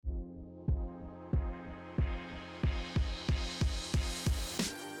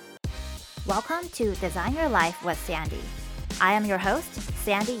Welcome to Design Your Life with Sandy. I am your host,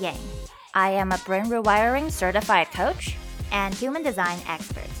 Sandy Yang. I am a brain rewiring certified coach and human design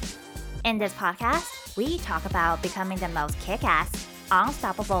expert. In this podcast, we talk about becoming the most kick-ass,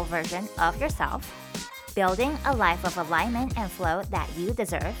 unstoppable version of yourself, building a life of alignment and flow that you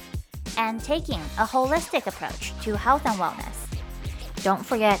deserve, and taking a holistic approach to health and wellness. Don't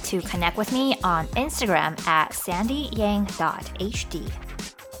forget to connect with me on Instagram at sandyyang.hd.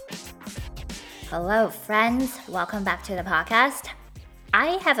 Hello, friends. Welcome back to the podcast.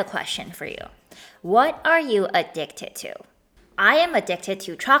 I have a question for you. What are you addicted to? I am addicted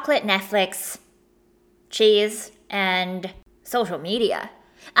to chocolate, Netflix, cheese, and social media.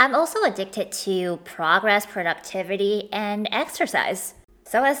 I'm also addicted to progress, productivity, and exercise.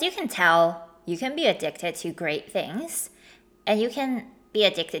 So as you can tell, you can be addicted to great things, and you can be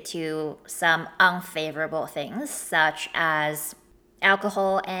addicted to some unfavorable things, such as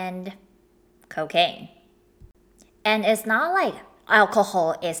alcohol and cocaine. And it's not like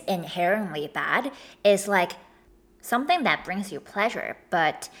alcohol is inherently bad. It's like something that brings you pleasure,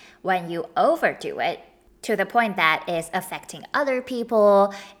 but when you overdo it to the point that is affecting other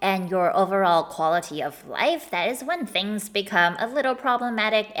people and your overall quality of life, that is when things become a little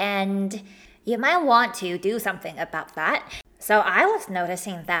problematic and you might want to do something about that. So I was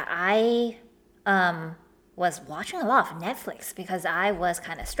noticing that I was watching a lot of Netflix because I was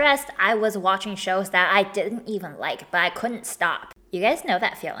kind of stressed. I was watching shows that I didn't even like, but I couldn't stop. You guys know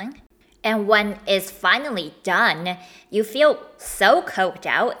that feeling? And when it's finally done, you feel so coked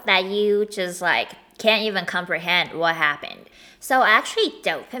out that you just can't even comprehend what happened. So actually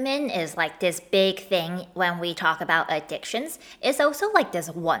dopamine is like this big thing when we talk about addictions. It's also like this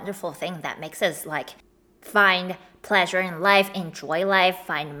wonderful thing that makes us find pleasure in life, enjoy life,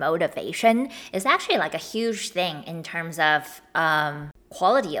 find motivation. It's actually like a huge thing in terms of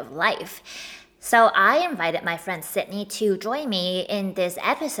quality of life. So I invited my friend Sydney to join me in this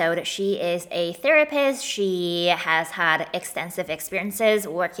episode. She is a therapist. She has had extensive experiences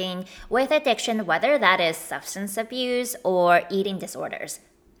working with addiction, whether that is substance abuse or eating disorders.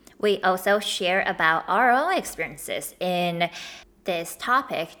 We also share about our own experiences in this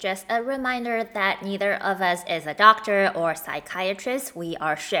topic. Just a reminder that neither of us is a doctor or psychiatrist. We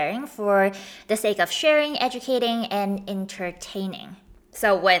are sharing for the sake of sharing, educating, and entertaining.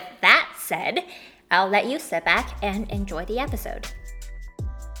 So with that said, I'll let you sit back and enjoy the episode.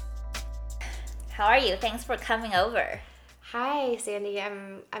 How are you? Thanks for coming over. Hi, Sandy.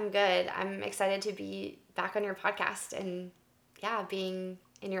 I'm good. I'm excited to be back on your podcast and being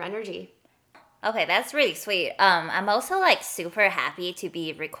in your energy. Okay, that's really sweet. I'm also super happy to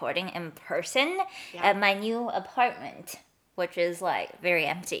be recording in person at my new apartment, which is very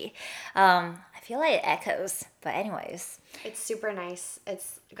empty. I feel like it echoes, but anyways. It's super nice.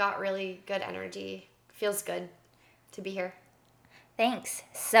 It's got really good energy. Feels good to be here. Thanks.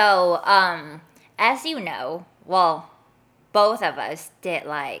 So, as you know, both of us did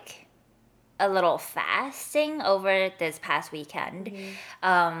a little fasting over this past weekend.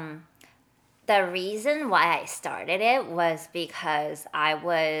 Mm-hmm. The reason why I started it was because I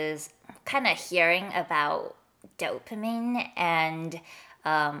was kind of hearing about dopamine and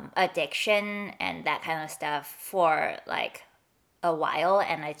addiction and that kind of stuff for a while,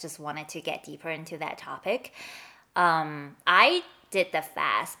 and I just wanted to get deeper into that topic. I did the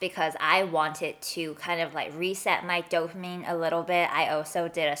fast because I wanted to kind of reset my dopamine a little bit. I also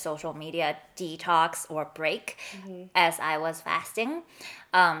did a social media detox or break as I was fasting.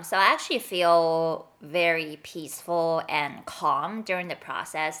 So I actually feel very peaceful and calm during the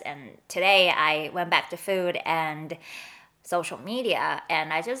process. And today I went back to food and social media,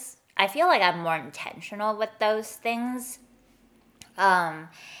 and I feel like I'm more intentional with those things.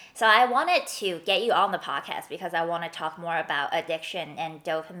 So I wanted to get you on the podcast because I want to talk more about addiction and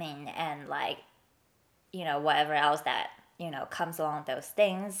dopamine and whatever else that, comes along with those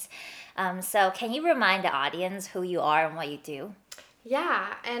things. So can you remind the audience who you are and what you do?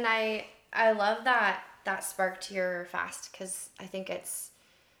 Yeah, and I love that sparked your fast because I think it's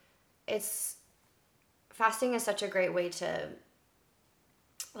fasting is such a great way to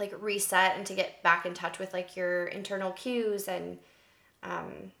reset and to get back in touch with your internal cues and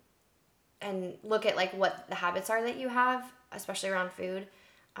look at what the habits are that you have, especially around food.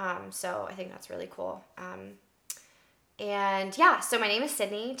 So I think that's really cool. So my name is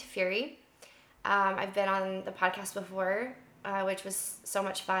Sydney Tafuri. I've been on the podcast before, which was so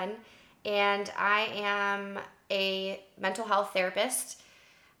much fun. And I am a mental health therapist.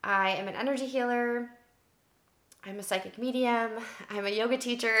 I am an energy healer. I'm a psychic medium. I'm a yoga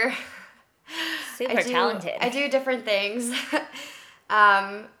teacher. Super talented. I do different things.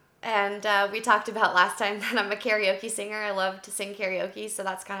 And we talked about last time that I'm a karaoke singer. I love to sing karaoke, so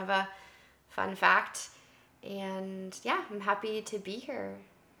that's kind of a fun fact. And yeah, I'm happy to be here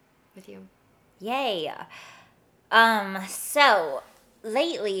with you. Yay. So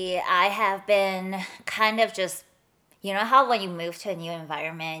lately I have been kind of just, you know how when you move to a new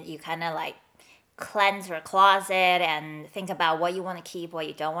environment, you kind of like cleanse your closet and think about what you want to keep, what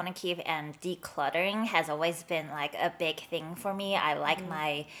you don't want to keep, and decluttering has always been like a big thing for me.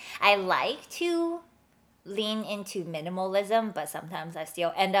 I like to lean into minimalism, but sometimes I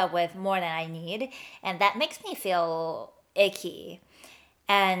still end up with more than I need, and that makes me feel icky.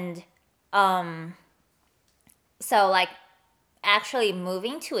 And so like actually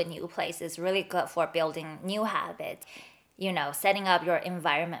moving to a new place is really good for building new habits, setting up your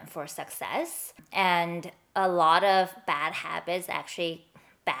environment for success. And a lot of bad habits, actually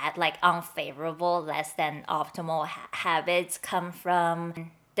bad, like unfavorable, less than optimal habits, come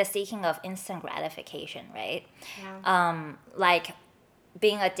from the seeking of instant gratification, right? Yeah. Like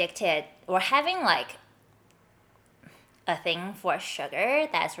being addicted or having like a thing for sugar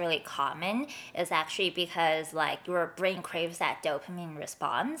that's really common is actually because like your brain craves that dopamine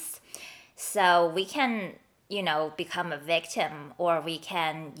response. So we can, become a victim, or we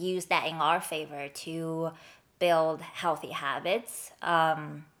can use that in our favor to build healthy habits.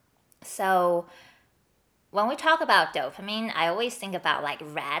 So when we talk about dopamine, I always think about like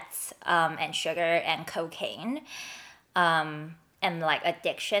rats, and sugar and cocaine, and like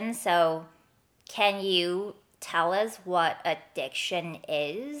addiction. So can you tell us what addiction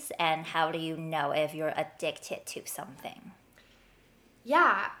is, and how do you know if you're addicted to something?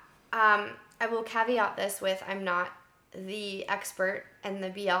 Yeah. I will caveat this with I'm not the expert and the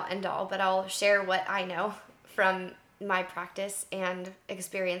be all end all, but I'll share what I know from my practice and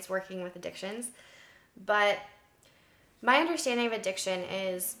experience working with addictions. But my understanding of addiction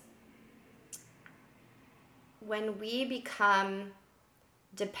is when we become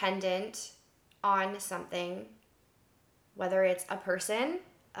dependent on something, whether it's a person,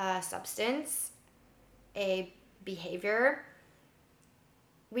 a substance, a behavior,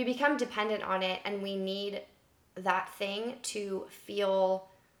 we become dependent on it and we need that thing to feel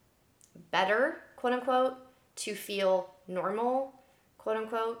better, quote unquote, to feel normal, quote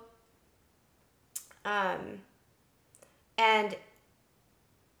unquote. And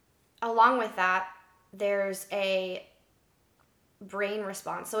along with that, there's a brain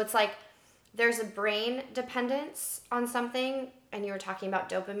response. So it's like there's a brain dependence on something, and you were talking about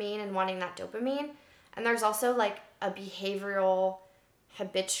dopamine and wanting that dopamine. And there's also like a behavioral,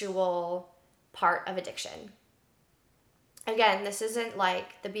 habitual part of addiction. Again, this isn't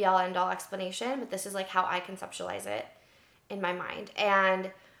like the be all end all explanation, but this is like how I conceptualize it in my mind.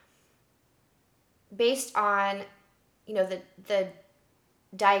 And based on, the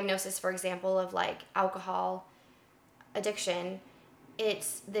diagnosis, for example, of like alcohol addiction,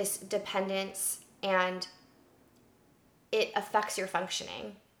 it's this dependence and it affects your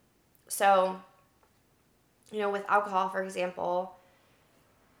functioning. So, with alcohol, for example,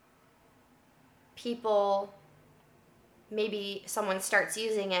 people, maybe someone starts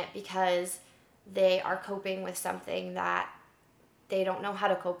using it because they are coping with something that they don't know how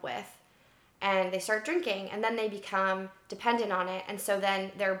to cope with. And they start drinking and then they become dependent on it. And so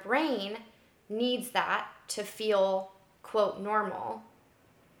then their brain needs that to feel, quote, normal.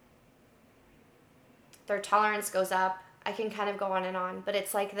 Their tolerance goes up. I can kind of go on and on, but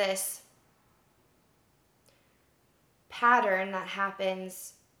it's like this pattern that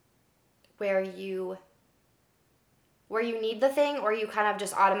happens where you need the thing or you kind of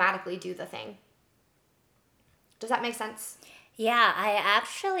just automatically do the thing. Does that make sense? Yeah, I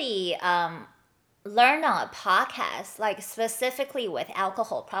actually learned on a podcast, like specifically with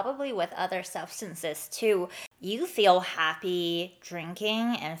alcohol, probably with other substances too. You feel happy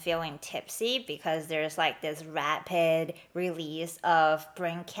drinking and feeling tipsy because there's like this rapid release of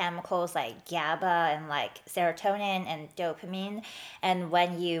brain chemicals like GABA and like serotonin and dopamine. And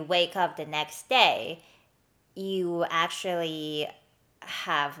when you wake up the next day, you actually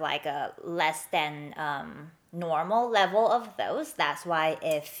have like a less than normal level of those. That's why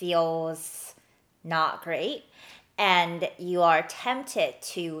it feels not great. And you are tempted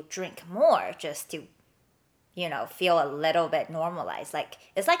to drink more just to, feel a little bit normalized. Like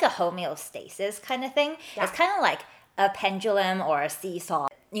it's like a homeostasis kind of thing. Yeah. It's kind of like a pendulum or a seesaw.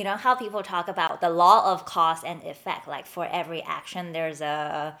 You know how people talk about the law of cause and effect, like for every action there's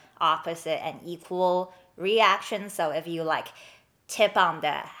a opposite and equal reaction. So if you like tip on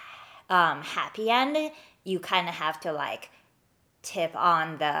the happy end, you kind of have to like tip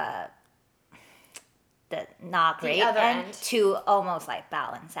on the the not great the other end end to almost like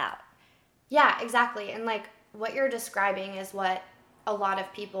balance out. Yeah, exactly. And like what you're describing is what a lot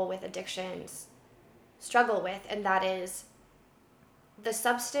of people with addictions struggle with, and that is the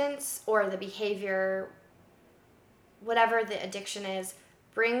substance or the behavior, whatever the addiction is,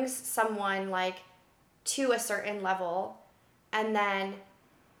 brings someone like to a certain level, and then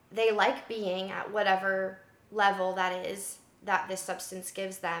they like being at whatever level that is that this substance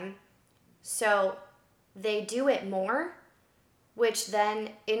gives them. So they do it more, which then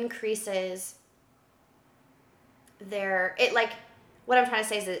increases what I'm trying to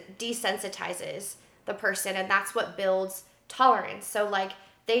say is it desensitizes the person, and that's what builds tolerance. So like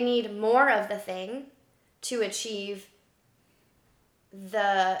they need more of the thing to achieve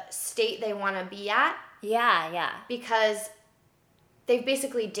the state they want to be at. Yeah. Because they've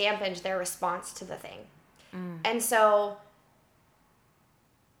basically dampened their response to the thing. And so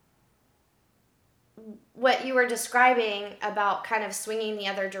what you were describing about kind of swinging the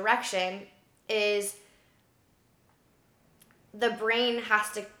other direction is the brain has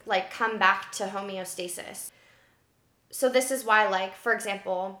to like come back to homeostasis. So this is why, like, for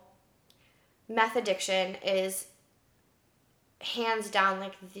example, meth addiction is hands down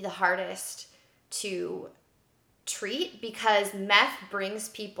like the hardest to treat, because meth brings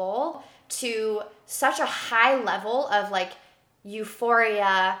people to such a high level of like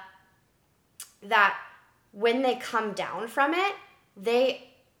euphoria that when they come down from it,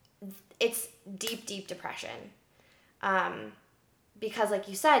 it's deep depression. Because like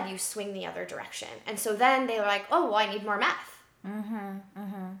you said, you swing the other direction. And so then they're like, oh, well, I need more meth.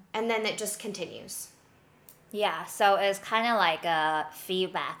 And then it just continues. Yeah, so it's kind of like a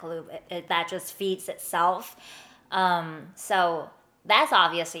feedback loop that just feeds itself. So that's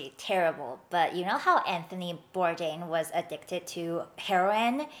obviously terrible, but you know how Anthony Bourdain was addicted to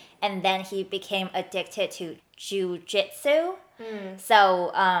heroin and then he became addicted to jujitsu?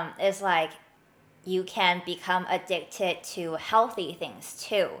 So it's like you can become addicted to healthy things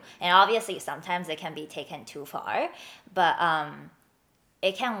too. And obviously sometimes it can be taken too far, but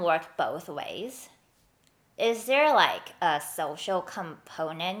it can work both ways. Is there like a social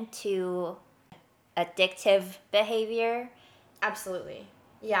component to addictive behavior? Absolutely.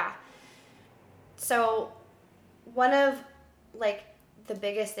 Yeah. So one of like the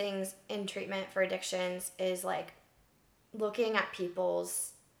biggest things in treatment for addictions is like looking at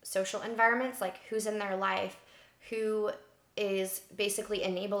people's social environments, like who's in their life, who is basically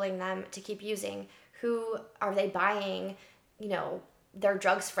enabling them to keep using, who are they buying, their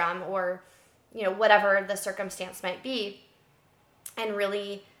drugs from, or, whatever the circumstance might be, and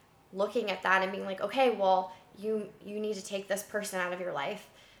really looking at that and being like, okay, well, you need to take this person out of your life.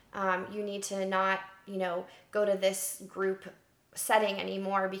 You need to not, go to this group setting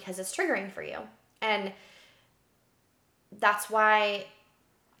anymore because it's triggering for you. And that's why,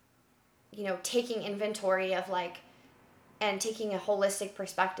 taking inventory of like, and taking a holistic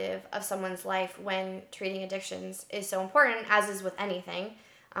perspective of someone's life when treating addictions is so important, as is with anything.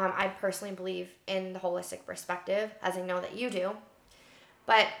 I personally believe in the holistic perspective, as I know that you do.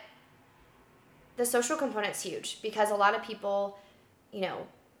 But the social component's huge, because a lot of people,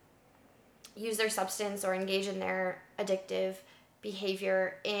 use their substance or engage in their addictive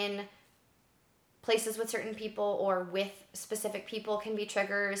behavior in places with certain people, or with specific people can be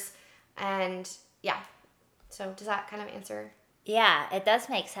triggers. And yeah. So does that kind of answer? Yeah, it does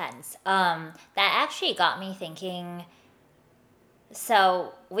make sense. That actually got me thinking.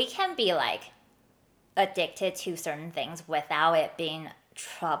 So we can be like addicted to certain things without it being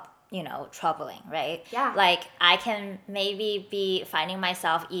troubling, right? Yeah. Like I can maybe be finding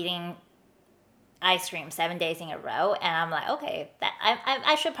myself eating ice cream 7 days in a row, and I'm like, okay, that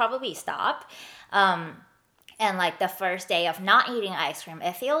I should probably stop. And like the first day of not eating ice cream,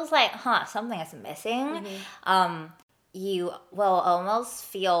 it feels like, something is missing. You will almost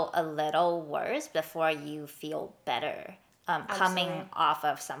feel a little worse before you feel better, coming off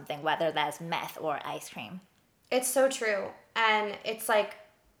of something, whether that's meth or ice cream. It's so true. And it's like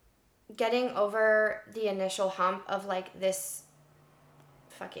getting over the initial hump of like, this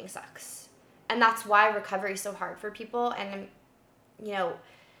fucking sucks. And that's why recovery is so hard for people. And,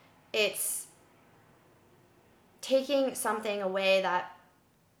 it's taking something away that,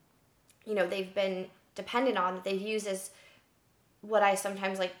 they've been dependent on, that they've used as what I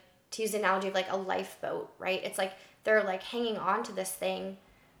sometimes like to use the analogy of like a lifeboat, right? It's like they're like hanging on to this thing.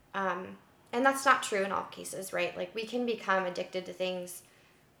 And that's not true in all cases, right? Like we can become addicted to things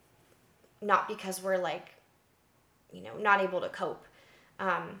not because we're like, not able to cope.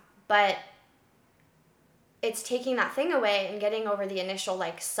 But it's taking that thing away and getting over the initial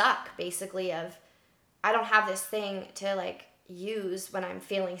like suck, basically, of I don't have this thing to like use when I'm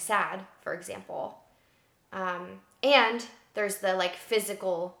feeling sad, for example. And there's the like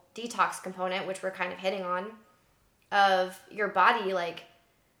physical detox component, which we're kind of hitting on, of your body like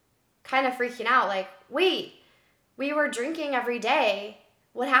kind of freaking out, like, wait, we were drinking every day.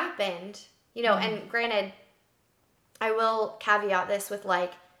 What happened? You know, and granted, I will caveat this with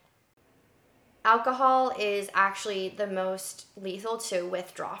like, alcohol is actually the most lethal to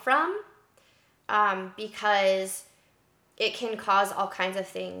withdraw from, because it can cause all kinds of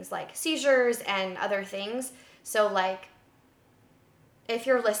things like seizures and other things. So like, if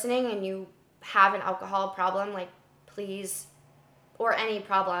you're listening and you have an alcohol problem, like, please, or any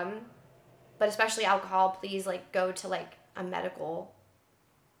problem, but especially alcohol, please like go to like a medical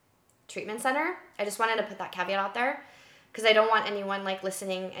treatment center. I just wanted to put that caveat out there because I don't want anyone like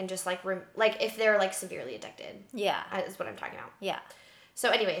listening and just like like if they're like severely addicted. Yeah. Is what I'm talking about. Yeah. So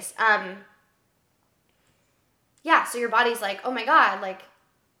anyways, yeah, so your body's like, oh my God, like,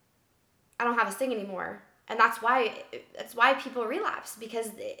 I don't have this thing anymore. And that's why people relapse,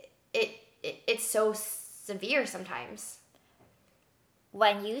 because it's so severe sometimes.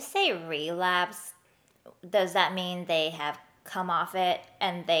 When you say relapse, does that mean they have come off it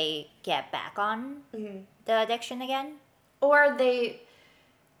and they get back on the addiction again? Or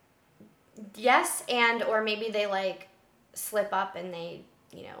yes, and or maybe they like slip up and they,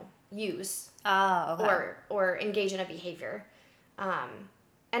 you know, use. Oh, okay. Or engage in a behavior.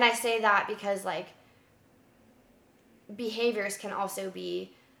 And I say that because like behaviors can also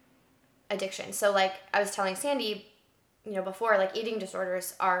be addiction. So like I was telling Sandy, you know, before, like eating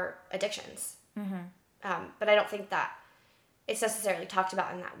disorders are addictions. But I don't think that it's necessarily talked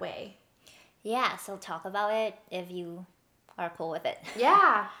about in that way. Yeah, so talk about it if you are cool with it.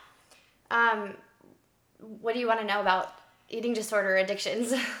 Yeah. What do you want to know about eating disorder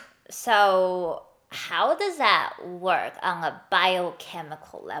addictions? So how does that work on a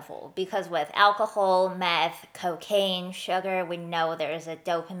biochemical level? Because with alcohol, meth, cocaine, sugar, we know there's a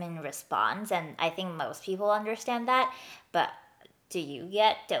dopamine response, and I think most people understand that. But do you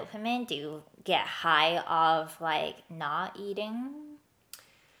get dopamine? Do you get high of like not eating?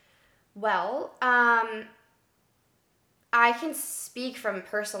 Well, I can speak from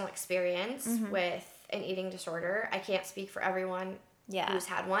personal experience with an eating disorder. I can't speak for everyone who's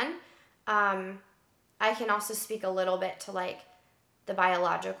had one. I can also speak a little bit to like the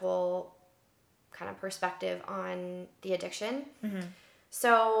biological kind of perspective on the addiction.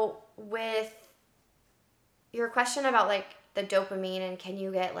 So with your question about like the dopamine and can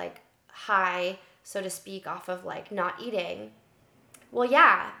you get like high, so to speak, off of like not eating? Well,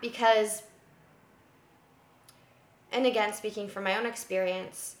 yeah, because, and again, speaking from my own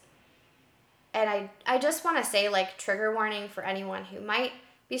experience, and I just want to say like trigger warning for anyone who might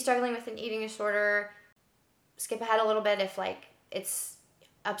be struggling with an eating disorder. Skip ahead a little bit if like it's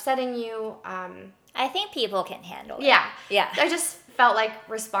upsetting you. I think people can handle it. Yeah. Yeah. I just felt like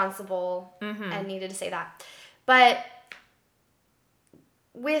responsible and needed to say that. But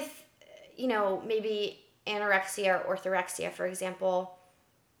with, you know, maybe anorexia or orthorexia, for example,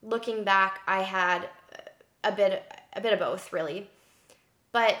 looking back, I had a bit of both, really.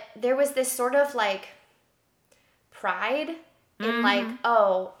 But there was this sort of like pride in like,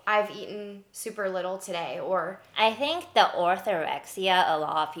 oh, I've eaten super little today, or I think the orthorexia a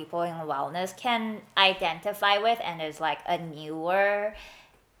lot of people in wellness can identify with, and is like a newer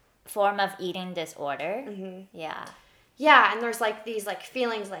form of eating disorder. Yeah. Yeah, and there's like these like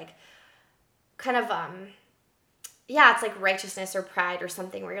feelings like kind of yeah, it's like righteousness or pride or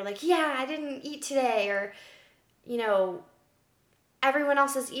something where you're like, yeah, I didn't eat today, or you know, everyone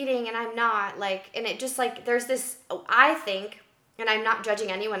else is eating and I'm not, like, and it just like there's this, I think, and I'm not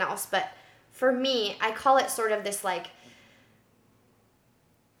judging anyone else, but for me, I call it sort of this like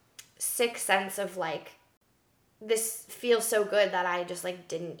sixth sense of like, this feels so good that I just like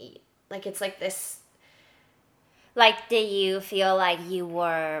didn't eat. Like it's like this. Like, did you feel like you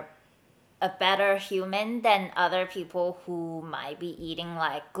were a better human than other people who might be eating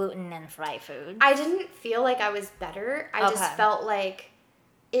like gluten and fried food? I didn't feel like I was better. I just felt like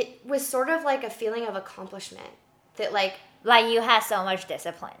it was sort of like a feeling of accomplishment that like you had so much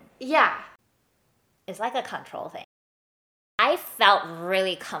discipline. Yeah. It's like a control thing. I felt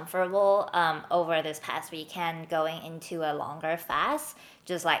really comfortable over this past weekend going into a longer fast,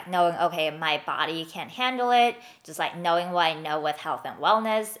 just like knowing, okay, my body can handle it, just like knowing what I know with health and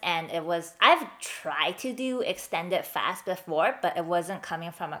wellness. And I've tried to do extended fast before, but it wasn't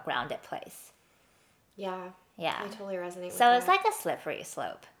coming from a grounded place. Yeah. Yeah. I totally resonate with that. So it's like a slippery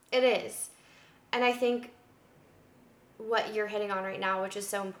slope. It is. And I think what you're hitting on right now, which is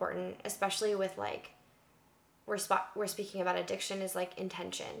so important, especially with like we're speaking about addiction is like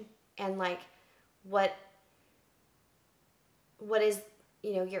intention and like what is,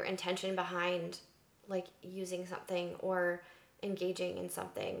 you know, your intention behind like using something or engaging in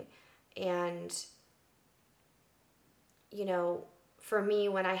something. And, you know, for me,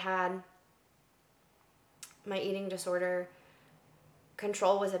 when I had my eating disorder,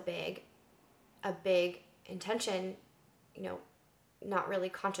 control was a big intention, you know, not really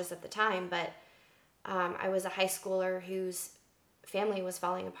conscious at the time, but I was a high schooler whose family was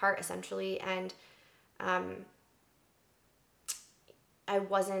falling apart essentially, and I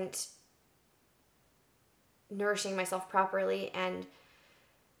wasn't nourishing myself properly, and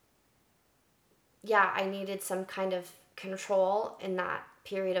yeah, I needed some kind of control in that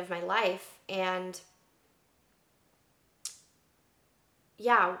period of my life. And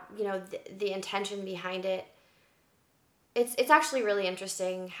yeah, you know, the intention behind it, it's actually really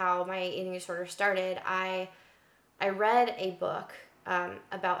interesting how my eating disorder started. I read a book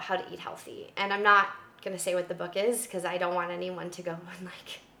about how to eat healthy, and I'm not gonna say what the book is because I don't want anyone to go and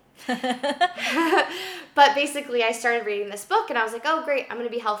like. But basically, I started reading this book, and I was like, "Oh, great! I'm gonna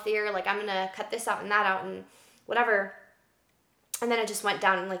be healthier. Like, I'm gonna cut this out and that out and whatever." And then it just went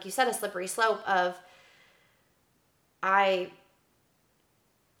down, like you said, a slippery slope of I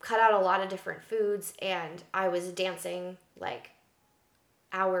cut out a lot of different foods, and I was dancing like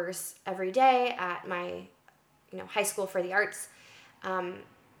hours every day at my, you know, high school for the arts, and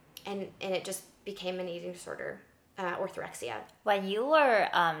it just became an eating disorder, orthorexia. When you were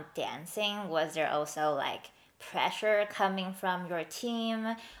dancing, was there also like pressure coming from your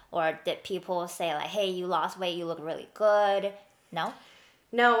team, or did people say like, "Hey, you lost weight, you look really good"? No.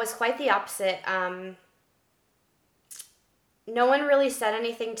 No, it was quite the opposite. No one really said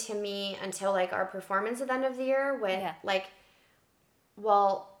anything to me until like our performance at the end of the year when like,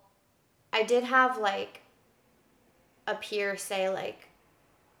 well, I did have like a peer say like,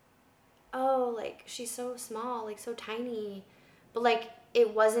 "Oh, like she's so small, like so tiny," but like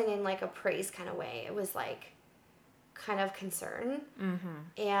it wasn't in like a praise kind of way. It was like kind of concern.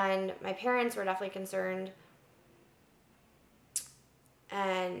 And my parents were definitely concerned,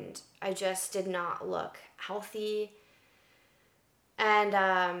 and I just did not look healthy.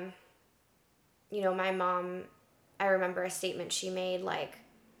 And you know, my mom, I remember a statement she made like,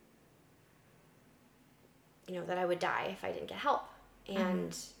 you know, that I would die if I didn't get help.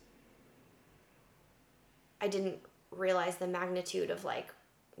 And I didn't realize the magnitude of like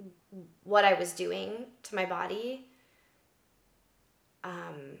what I was doing to my body.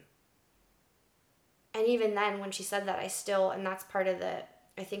 And even then, when she said that, I still, and that's part of the,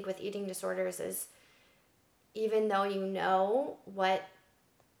 I think with eating disorders is even though you know what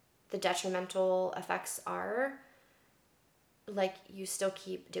the detrimental effects are, like you still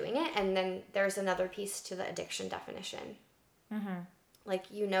keep doing it. And then there's another piece to the addiction definition.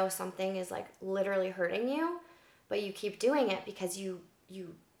 Like, you know, something is like literally hurting you, but you keep doing it because you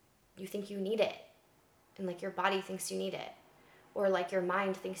think you need it, and like your body thinks you need it, or like your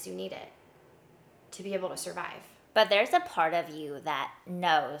mind thinks you need it to be able to survive. But there's a part of you that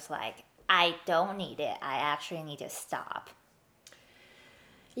knows like, I don't need it, I actually need to stop.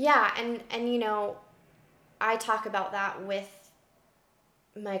 Yeah, and you know, I talk about that with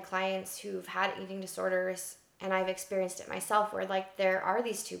my clients who've had eating disorders, and I've experienced it myself, where like there are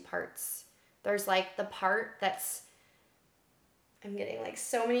these two parts. There's like the part that's, I'm getting like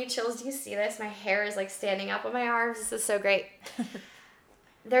so many chills. Do you see this? My hair is like standing up on my arms. This is so great.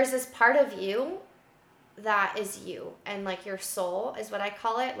 There's this part of you that is you, and like your soul is what I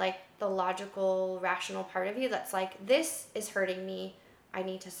call it, like the logical, rational part of you that's like, this is hurting me, I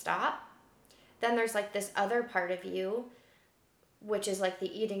need to stop. Then there's like this other part of you, which is like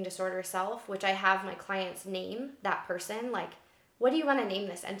the eating disorder self, which I have my clients name that person. Like, what do you want to name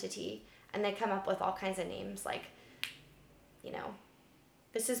this entity? And they come up with all kinds of names, like, you know,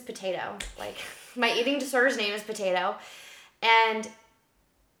 this is potato. Like, my eating disorder's name is potato. And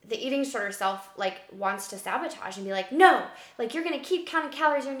the eating disorder self like wants to sabotage and be like, no, like you're going to keep counting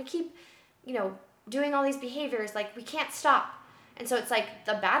calories, you're going to keep, you know, doing all these behaviors, like we can't stop. And so it's like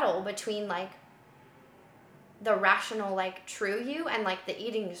the battle between like the rational, like true you, and like the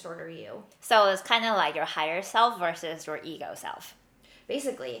eating disorder you. So it's kind of like your higher self versus your ego self.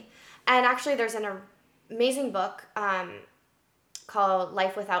 Basically. And actually there's an amazing book called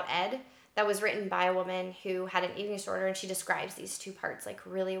Life Without Ed that was written by a woman who had an eating disorder, and she describes these two parts like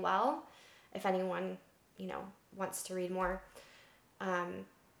really well, if anyone, you know, wants to read more.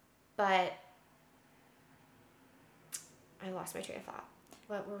 But I lost my train of thought.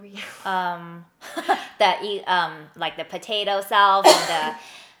 What were we? Like the potato self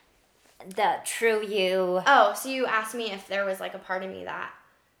and the true you. Oh, so you asked me if there was like a part of me that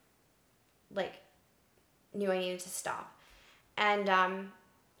like knew I needed to stop. And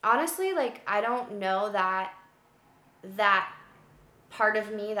honestly, like I don't know that part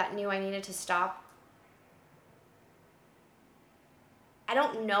of me that knew I needed to stop. I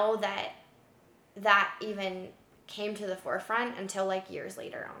don't know that even came to the forefront until like years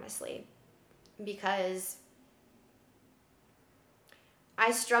later, honestly. Because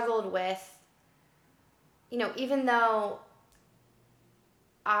I struggled with, even though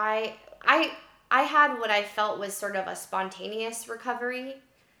I I had what I felt was sort of a spontaneous recovery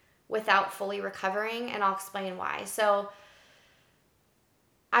without fully recovering, and I'll explain why. So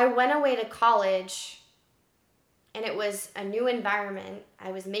I went away to college and it was a new environment.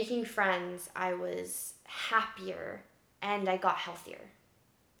 I was making friends, I was happier, and I got healthier.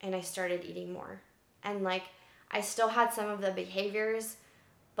 And I started eating more. And like I still had some of the behaviors,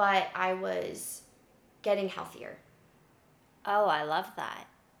 but I was getting healthier. Oh, I love that.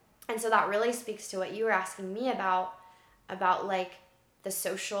 And so that really speaks to what you were asking me about like the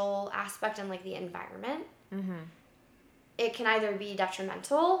social aspect and like the environment. Mm-hmm. It can either be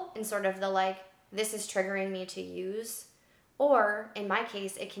detrimental in sort of the like, this is triggering me to use, or in my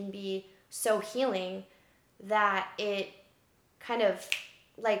case, it can be so healing that it kind of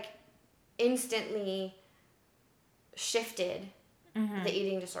like instantly shifted the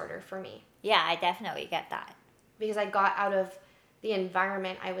eating disorder for me. Yeah, I definitely get that. Because I got out of the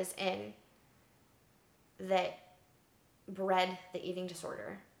environment I was in that bred the eating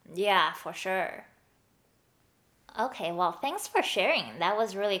disorder. Yeah, for sure. Okay, well, thanks for sharing. That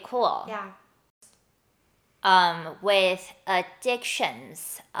was really cool. Yeah. With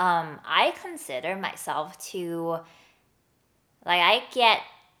addictions, I consider myself to, like, I get,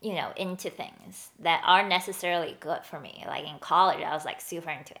 into things that aren't necessarily good for me. Like in college, I was like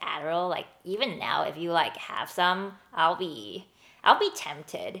super into Adderall. Like even now, if you like have some, I'll be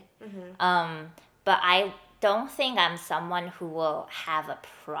tempted. But I don't think I'm someone who will have a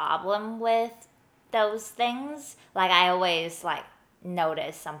problem with those things. Like I always like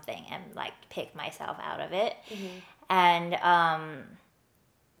notice something and like pick myself out of it. And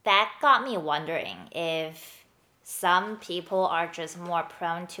that got me wondering if some people are just more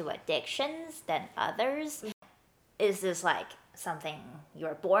prone to addictions than others. Is this like something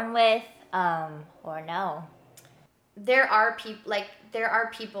you're born with, or no? There are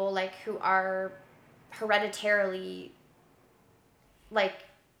people like who are hereditarily like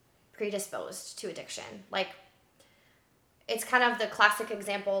predisposed to addiction. Like it's kind of the classic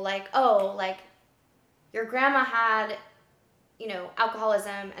example, like, oh, like your grandma had,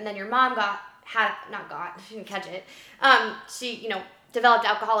 alcoholism, and then your mom she didn't catch it. She, developed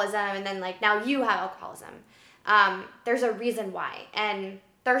alcoholism, and then like now you have alcoholism. There's a reason why, and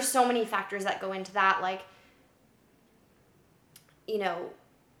there's so many factors that go into that, like,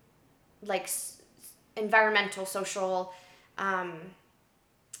 like environmental, social, and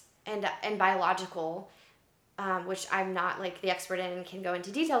biological, which I'm not like the expert in and can go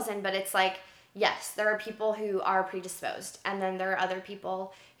into details in, but it's like, yes, there are people who are predisposed, and then there are other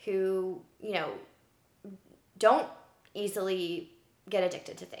people who, don't easily get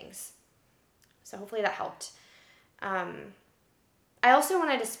addicted to things. So hopefully that helped. I also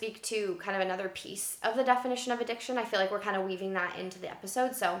wanted to speak to kind of another piece of the definition of addiction. I feel like we're kind of weaving that into the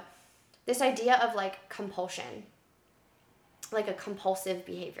episode. So this idea of like compulsion, like a compulsive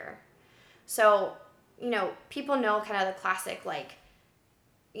behavior. So, people know kind of the classic, like,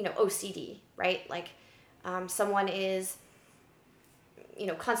 OCD, right? Like someone is,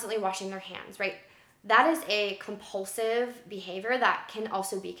 constantly washing their hands, right? That is a compulsive behavior that can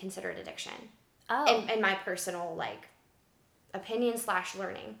also be considered addiction. Oh. In my personal, like, opinion /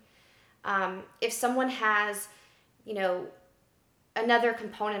 learning. If someone has, another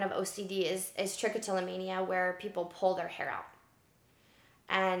component of OCD is trichotillomania, where people pull their hair out.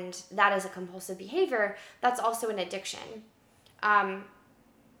 And that is a compulsive behavior. That's also an addiction. And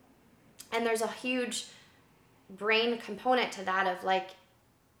there's a huge brain component to that of like,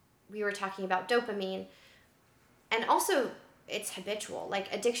 we were talking about dopamine. And also it's habitual.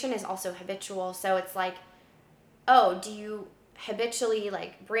 Like addiction is also habitual. So it's like, oh, do you habitually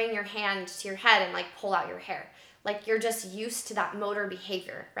like bring your hand to your head and like pull out your hair? Like you're just used to that motor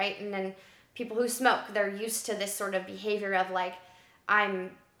behavior, right? And then people who smoke, they're used to this sort of behavior of like,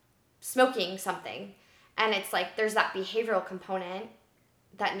 I'm smoking something. And it's like, there's that behavioral component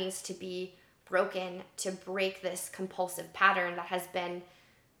that needs to be broken to break this compulsive pattern that has been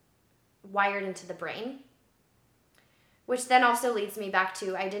wired into the brain. Which then also leads me back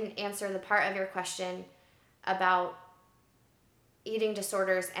to, I didn't answer the part of your question about eating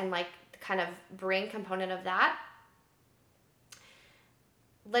disorders and like kind of brain component of that.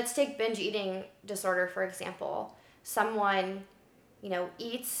 Let's take binge eating disorder, for example. Someone,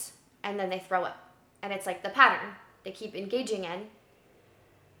 eats and then they throw up. And it's like the pattern they keep engaging in.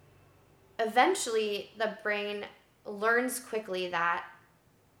 Eventually, the brain learns quickly that,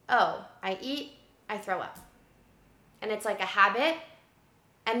 oh, I eat, I throw up. And it's like a habit.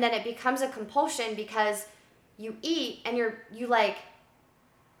 And then it becomes a compulsion because you eat and you're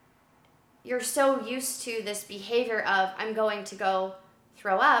so used to this behavior of I'm going to go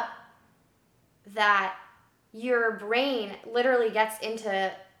throw up that your brain literally gets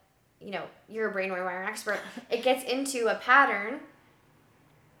into, you're a brainware expert. It gets into a pattern.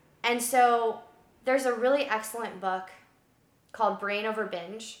 And so there's a really excellent book called Brain Over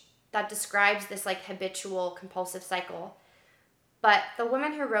Binge that describes this like habitual compulsive cycle. But the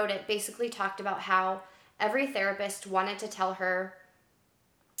woman who wrote it basically talked about how every therapist wanted to tell her,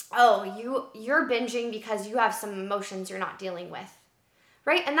 oh, you're binging because you have some emotions you're not dealing with.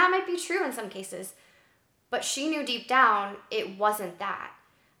 Right? And that might be true in some cases. But she knew deep down it wasn't that.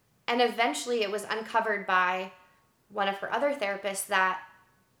 And eventually it was uncovered by one of her other therapists that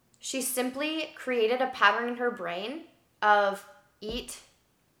she simply created a pattern in her brain of eat,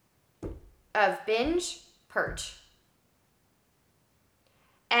 of binge, purge.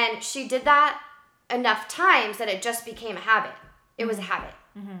 And she did that enough times that it just became a habit. It was a habit.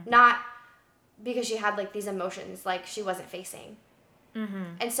 Mm-hmm. Not because she had like these emotions like she wasn't facing. Mm-hmm.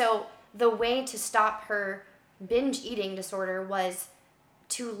 And so the way to stop her binge eating disorder was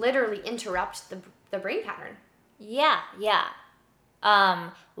to literally interrupt the brain pattern. Yeah.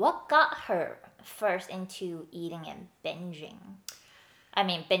 What got her first into eating and binging? I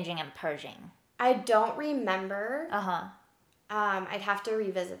mean, binging and purging. I don't remember. Uh-huh. I'd have to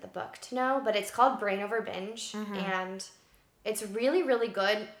revisit the book to know, but it's called Brain Over Binge, mm-hmm. and it's really, really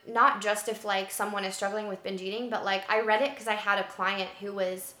good. Not just if like someone is struggling with binge eating, but like I read it because I had a client who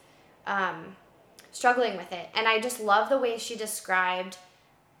was struggling with it, and I just love the way she described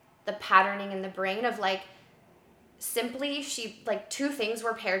the patterning in the brain of like simply she like two things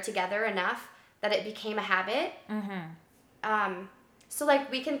were paired together enough that it became a habit. Mm-hmm. So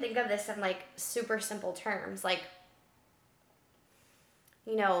like we can think of this in like super simple terms, like,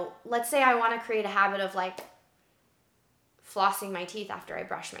 let's say I want to create a habit of like flossing my teeth after I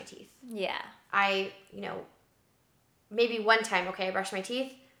brush my teeth. Yeah. I, maybe one time, okay, I brush my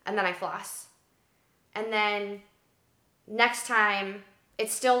teeth and then I floss. And then next time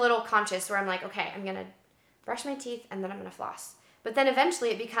it's still a little conscious where I'm like, okay, I'm going to brush my teeth and then I'm going to floss. But then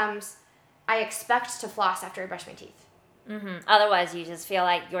eventually it becomes, I expect to floss after I brush my teeth. Mm-hmm. Otherwise, you just feel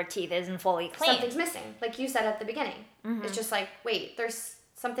like your teeth isn't fully clean. Something's missing, like you said at the beginning. Mm-hmm. It's just like, wait, there's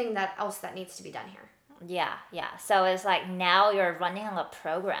something else that needs to be done here. Yeah. So it's like now you're running on a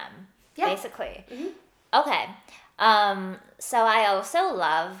program, basically. Mm-hmm. Okay. So I also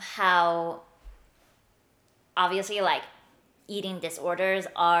love how obviously like eating disorders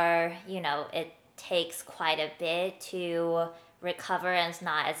are, it takes quite a bit to recover and it's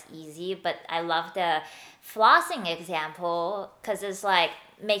not as easy, but I love the flossing example because it's like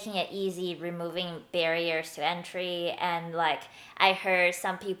making it easy, removing barriers to entry. And like I heard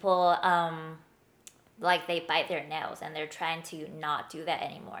some people like they bite their nails and they're trying to not do that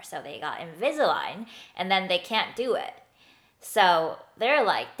anymore, so they got Invisalign and then they can't do it. So there are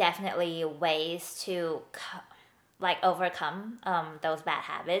like definitely ways to like overcome those bad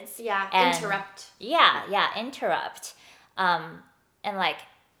habits. Yeah, and interrupt. Yeah, interrupt. And like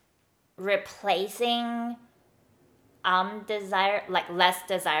replacing less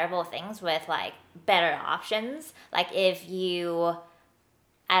desirable things with like better options. Like if you,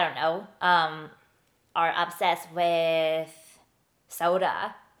 I don't know, are obsessed with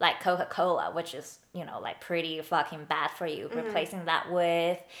soda, like Coca-Cola, which is, like pretty fucking bad for you, mm-hmm. replacing that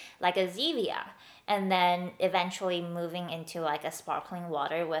with like a Zevia. And then eventually moving into like a sparkling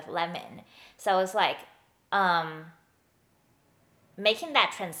water with lemon. So it's like making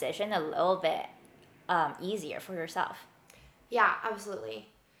that transition a little bit easier for yourself. Yeah, absolutely.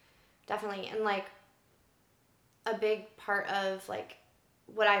 Definitely. And like a big part of like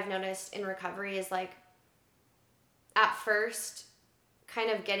what I've noticed in recovery is like at first kind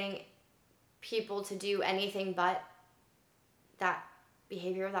of getting people to do anything but that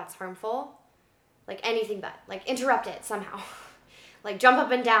behavior that's harmful. Like anything but, like interrupt it somehow. Like jump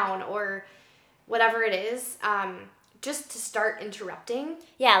up and down or whatever it is. Just to start interrupting.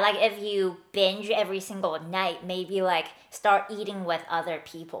 Yeah, like if you binge every single night, maybe like start eating with other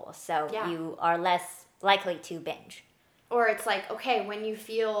people so you are less likely to binge. Or it's like, okay, when you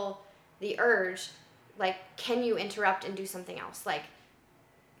feel the urge, like can you interrupt and do something else? Like,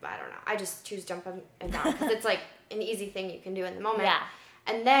 I don't know, I just choose jump up and down because it's like an easy thing you can do in the moment. Yeah.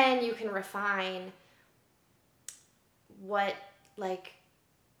 And then you can refine what like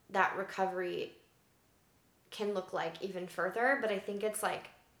that recovery can look like even further. But I think it's like,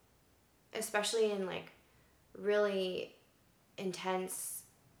 especially in like really intense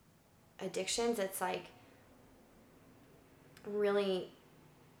addictions, it's like really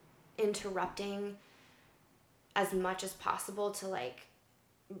interrupting as much as possible to like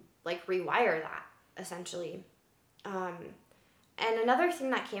rewire that essentially. And another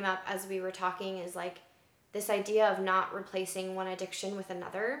thing that came up as we were talking is like this idea of not replacing one addiction with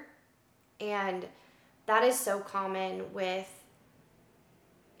another. And that is so common with,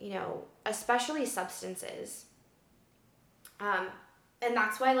 especially substances. And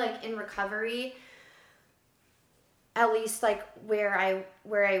that's why like in recovery, at least like where I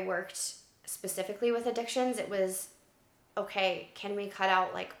worked specifically with addictions, it was, okay, can we cut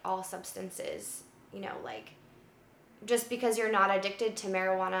out like all substances? Like just because you're not addicted to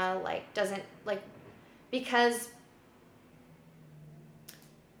marijuana, like doesn't like, because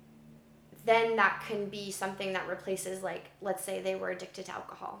then that can be something that replaces, like, let's say they were addicted to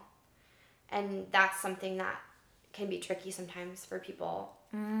alcohol. And that's something that can be tricky sometimes for people,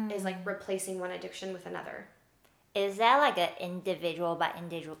 is like replacing one addiction with another. Is that like an individual by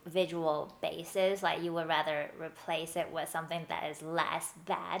individual basis? Like you would rather replace it with something that is less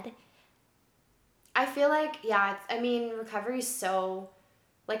bad? I feel like, yeah, recovery is so,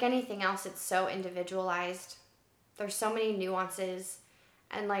 like anything else, it's so individualized. There's so many nuances.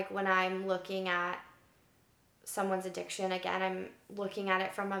 And like when I'm looking at someone's addiction, again, I'm looking at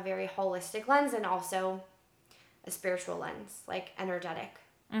it from a very holistic lens and also a spiritual lens, like energetic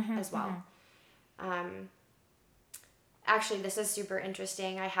as well. Actually, this is super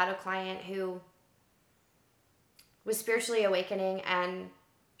interesting. I had a client who was spiritually awakening and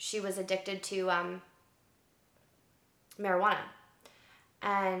she was addicted to marijuana.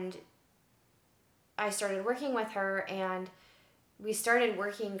 And I started working with her, and we started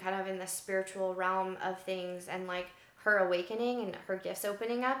working kind of in the spiritual realm of things and like her awakening and her gifts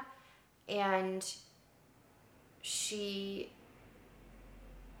opening up. And she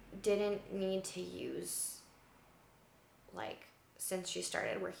didn't need to use, like, since she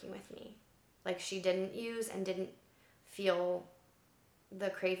started working with me. Like, she didn't use and didn't feel the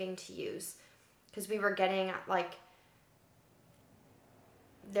craving to use. Because we were getting, like,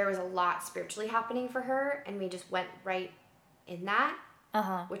 there was a lot spiritually happening for her, and we just went right in that,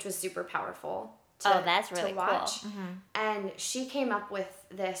 which was super powerful that's really to watch. cool. And she came up with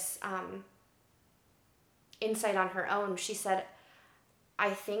this insight on her own. She said, I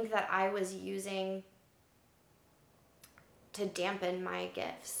think that I was using to dampen my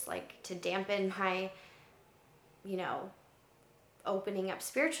gifts, like to dampen my, opening up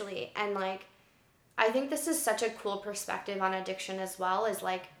spiritually. And like, I think this is such a cool perspective on addiction as well, is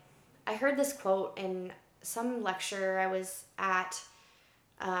like, I heard this quote in some lecture I was at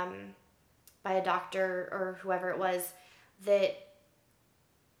by a doctor or whoever it was, that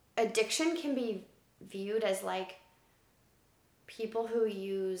addiction can be viewed as like people who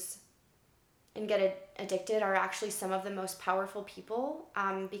use and get addicted are actually some of the most powerful people,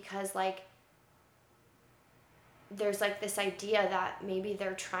 because like there's like this idea that maybe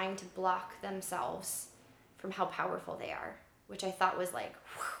they're trying to block themselves from how powerful they are, which I thought was like,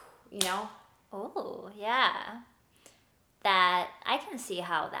 whew, Oh, yeah. That I can see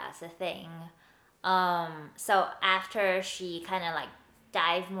how that's a thing. So after she kind of like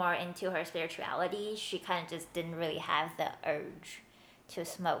dived more into her spirituality, she kind of just didn't really have the urge to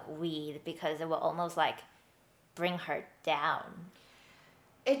smoke weed because it will almost like bring her down.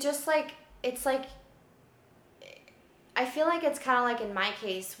 It just like, it's like, I feel like it's kind of like in my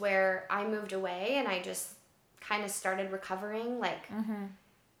case where I moved away and I just kind of started recovering like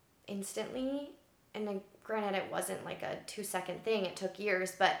instantly. And then, granted, it wasn't like a 2-second thing. It took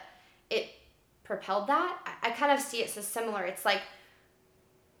years, but it propelled that. I kind of see it as similar. It's like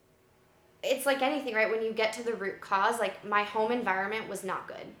anything, right? When you get to the root cause, like my home environment was not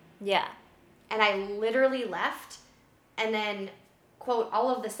good. Yeah. And I literally left, and then, quote, all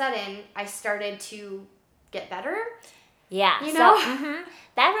of the sudden I started to get better. Yeah. So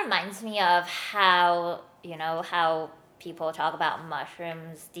that reminds me of how, how people talk about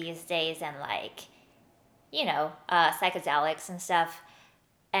mushrooms these days and like, psychedelics and stuff,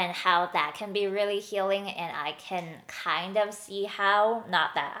 and how that can be really healing. And I can kind of see how,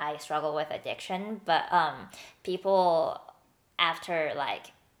 not that I struggle with addiction, but people after like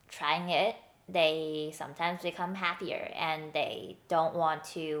trying it, they sometimes become happier and they don't want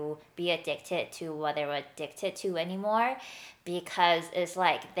to be addicted to what they're addicted to anymore, because it's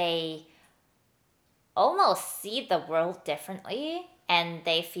like they almost see the world differently and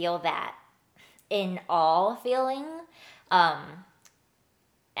they feel that in all feeling, um,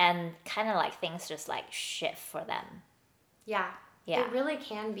 and kind of like things just like shift for them. Yeah. Yeah. It really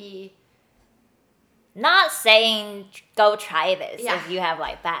can be. Not saying go try this Yeah. if you have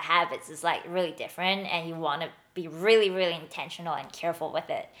like bad habits. It's like really different and you want to be really, really intentional and careful with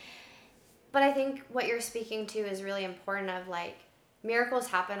it. But I think what you're speaking to is really important of like miracles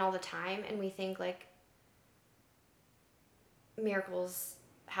happen all the time and we think like miracles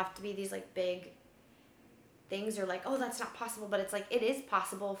have to be these like big things or like, oh, that's not possible, but it's like it is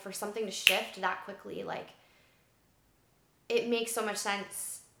possible for something to shift that quickly. Like it makes so much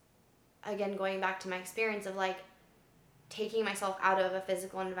sense, again going back to my experience of like taking myself out of a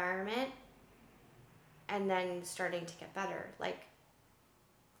physical environment and then starting to get better. Like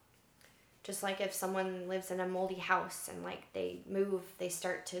just like if someone lives in a moldy house and like they move, they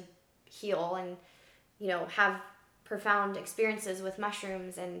start to heal and have profound experiences with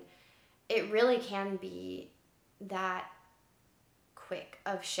mushrooms, and it really can be that quick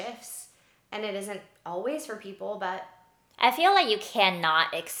of shifts, and it isn't always for people, but I feel like you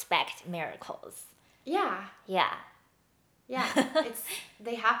cannot expect miracles. yeah, Yeah.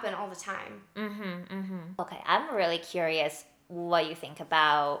 they happen all the time. Okay, I'm really curious what you think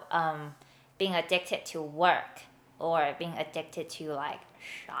about being addicted to work or being addicted to like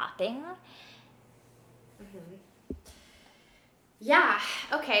shopping. Yeah.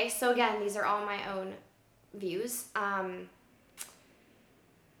 Okay. So again, these are all my own views.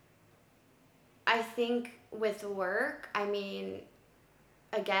 I think with work, I mean,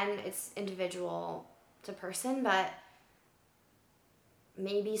 again, it's individual to person, but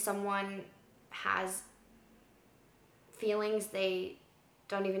maybe someone has feelings they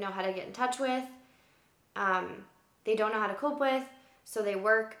don't even know how to get in touch with. They don't know how to cope with, so they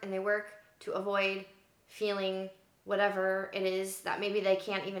work and they work to avoid feeling whatever it is that maybe they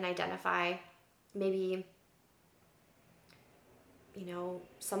can't even identify. Maybe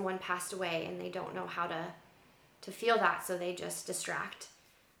someone passed away and they don't know how to feel that, so they just distract.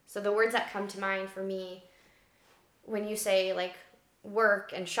 So the words that come to mind for me when you say like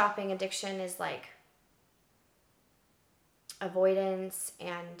work and shopping addiction is like avoidance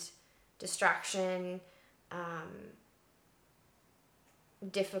and distraction,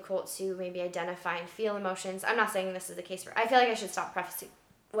 difficult to maybe identify and feel emotions. I'm not saying this is the case for. I feel like I should stop prefacing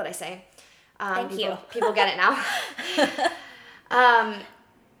what I say. Thank you. People get it now.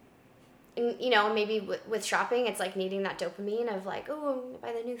 And, maybe with shopping, it's like needing that dopamine of like, oh, I'm gonna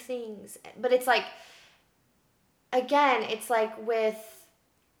buy the new things. But it's like, again, it's like with,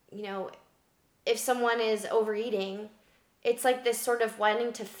 if someone is overeating, it's like this sort of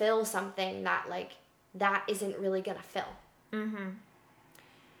wanting to fill something that like that isn't really gonna fill.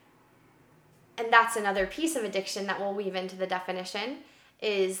 And that's another piece of addiction that we'll weave into the definition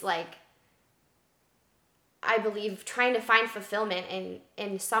is like, I believe trying to find fulfillment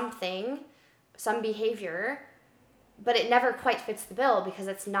in something, some behavior, but it never quite fits the bill because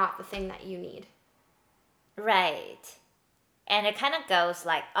it's not the thing that you need. Right. And it kind of goes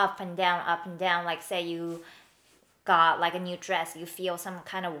like up and down, up and down. Like say you got like a new dress, you feel some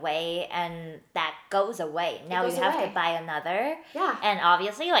kind of way and that goes away. Now you have to buy another. Yeah. And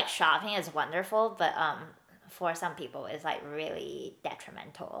obviously like shopping is wonderful, but for some people it's like really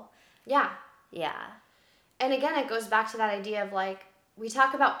detrimental. Yeah. Yeah. And again, it goes back to that idea of like, we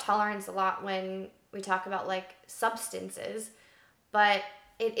talk about tolerance a lot when we talk about like substances, but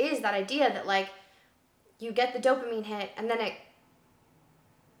it is that idea that like you get the dopamine hit and then it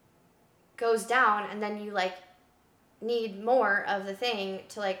goes down and then you like need more of the thing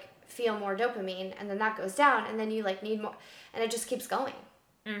to like feel more dopamine, and then that goes down and then you like need more, and it just keeps going.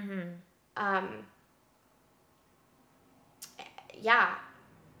 Yeah.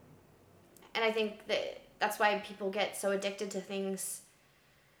 And I think that's why people get so addicted to things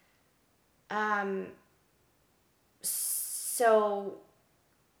so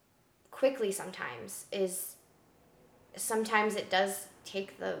quickly sometimes it does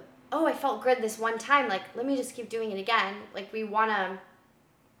take the, oh, I felt good this one time, like let me just keep doing it again. Like we like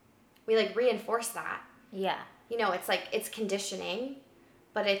reinforce that. Yeah. It's like it's conditioning,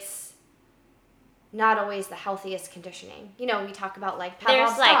 but it's not always the healthiest conditioning. We talk about like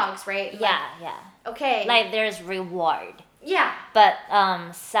Pavlov's dogs, right? Yeah, yeah. Okay. Like there's reward. Yeah. But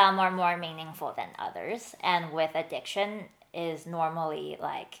some are more meaningful than others. And with addiction is normally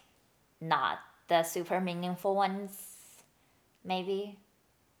like not the super meaningful ones, maybe.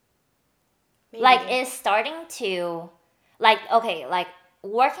 Maybe. Like, it's starting to, like, okay, like,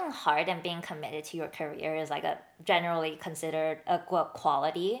 working hard and being committed to your career is like a generally considered a good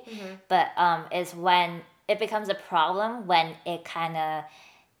quality, but is when it becomes a problem when it kind of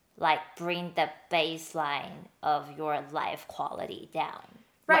like bring the baseline of your life quality down.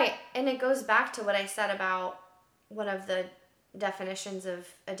 Right. And it goes back to what I said about one of the definitions of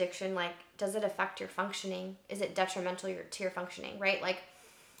addiction, like, does it affect your functioning? Is it detrimental to your functioning, right? Like,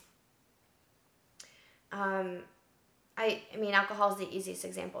 I mean, alcohol is the easiest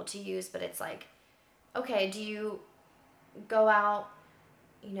example to use, but it's like, okay, do you go out,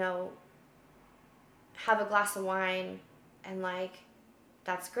 you know, have a glass of wine and like,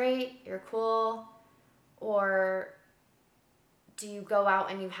 that's great, you're cool, or do you go out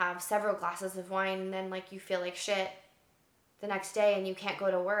and you have several glasses of wine and then like you feel like shit the next day and you can't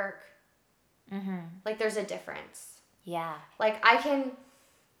go to work? Like, there's a difference. Yeah. Like, I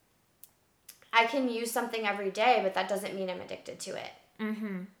can use something every day, but that doesn't mean I'm addicted to it.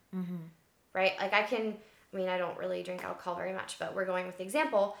 Right? Like, I mean, I don't really drink alcohol very much, but we're going with the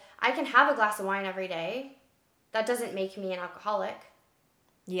example. I can have a glass of wine every day. That doesn't make me an alcoholic.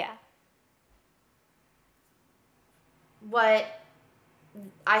 Yeah. What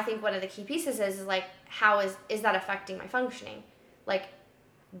I think one of the key pieces is like, how is that affecting my functioning? Like,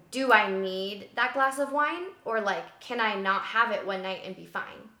 do I need that glass of wine, or like, can I not have it one night and be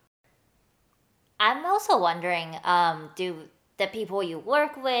fine? I'm also wondering, do the people you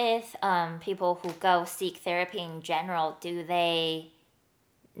work with, people who go seek therapy in general, do they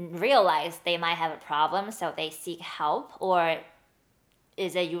realize they might have a problem so they seek help, or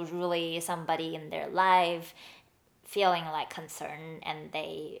is it usually somebody in their life feeling like concerned and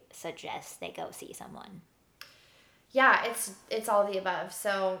they suggest they go see someone? Yeah, it's all the above.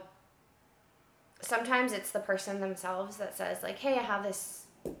 So sometimes it's the person themselves that says like, hey, I have this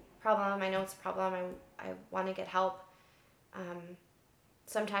problem, I know it's a problem, I want to get help.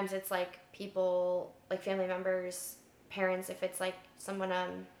 Sometimes it's like people, like family members, parents, if it's like someone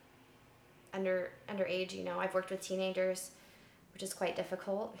underage, you know. I've worked with teenagers, which is quite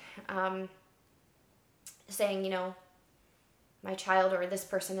difficult. Saying, you know, my child or this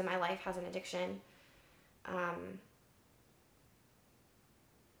person in my life has an addiction.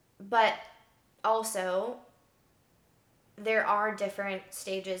 But also, there are different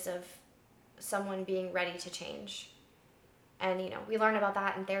stages of someone being ready to change. And, you know, we learn about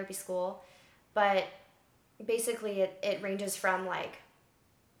that in therapy school. But basically, it ranges from, like,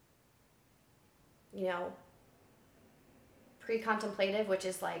 you know, pre-contemplative, which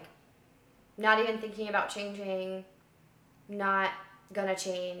is, like, not even thinking about changing, not gonna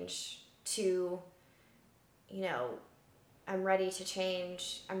change, to, you know, I'm ready to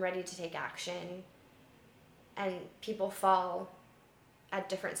change, I'm ready to take action. And people fall at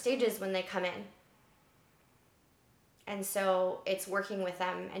different stages when they come in. And so it's working with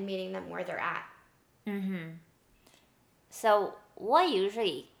them and meeting them where they're at. So, what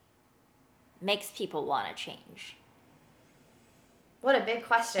usually makes people want to change? What a big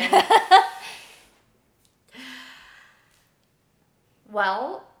question.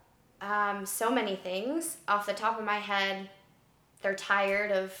 Well, so many things. Off the top of my head, they're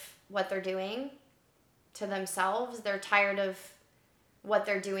tired of what they're doing to themselves. They're tired of what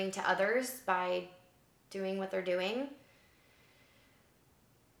they're doing to others by doing what they're doing.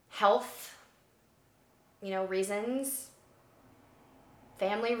 Health, you know, reasons.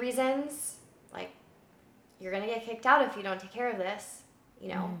 Family reasons. Like, you're going to get kicked out if you don't take care of this, you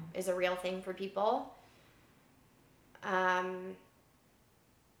know, is a real thing for people.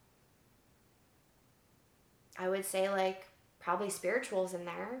 I would say, like, probably spirituals in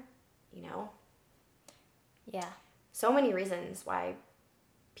there, you know. Yeah. So many reasons why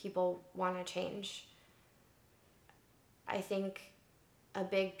people want to change. I think a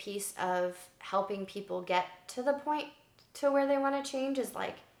big piece of helping people get to the point to where they want to change is,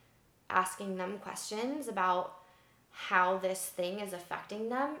 like, asking them questions about how this thing is affecting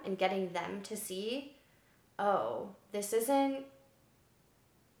them and getting them to see, oh, this isn't,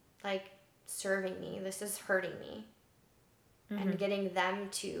 like, serving me, this is hurting me. And getting them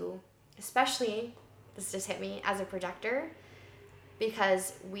to, especially, this just hit me as a projector,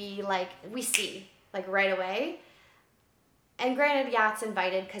 because we see, like, right away. And granted, yeah, it's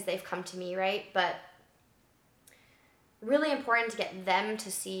invited because they've come to me, right? But really important to get them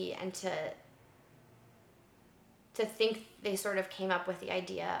to see and to think they sort of came up with the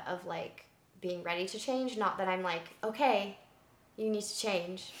idea of, like, being ready to change. Not that I'm like, okay, you need to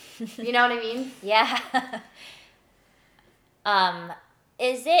change. You know what I mean? Yeah.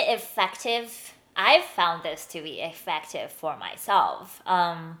 Is it effective? I've found this to be effective for myself.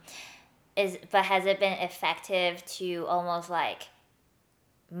 But has it been effective to almost like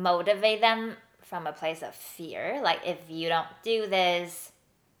motivate them from a place of fear? Like, if you don't do this,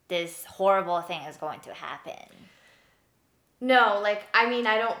 this horrible thing is going to happen. No, like, I mean,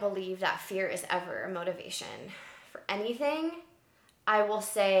 I don't believe that fear is ever a motivation for anything. I will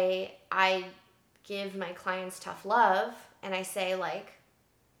say I give my clients tough love and I say, like,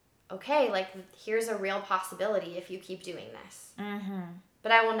 okay, like, here's a real possibility if you keep doing this. Mm-hmm.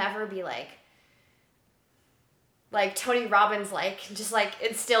 But I will never be like Tony Robbins, like, just like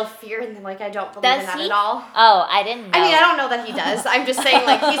instill fear in them. Like, I don't believe in that at all. Oh, I didn't know. I mean, I don't know that he does. I'm just saying,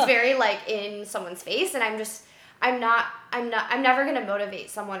 like, he's very like in someone's face, and I'm never gonna motivate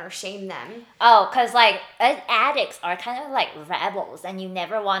someone or shame them. Oh, because like addicts are kind of like rebels, and you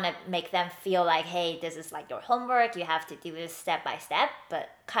never want to make them feel like, hey, this is like your homework, you have to do this step by step, but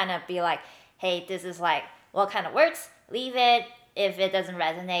kind of be like, hey, this is like what kind of works, leave it if it doesn't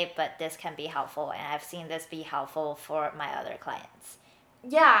resonate, but this can be helpful, and I've seen this be helpful for my other clients.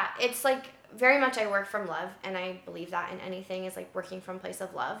 Yeah, it's like very much I work from love, and I believe that in anything is like working from a place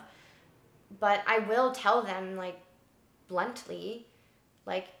of love. But I will tell them, like, bluntly,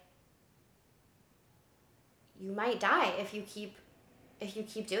 like, you might die if you keep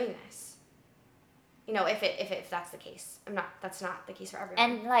doing this. You know, if that's the case. That's not the case for everyone.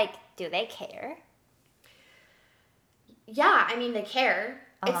 And like, do they care? Yeah, I mean, they care.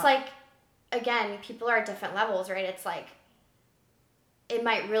 It's like, again, people are at different levels, right? It's like, it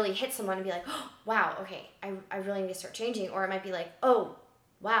might really hit someone and be like, oh, wow, okay, I really need to start changing. Or it might be like, oh,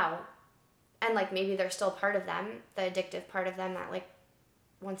 wow. And like, maybe there's still part of them, the addictive part of them that like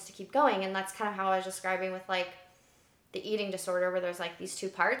wants to keep going. And that's kind of how I was describing with like the eating disorder, where there's like these two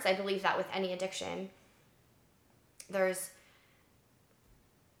parts. I believe that with any addiction, there's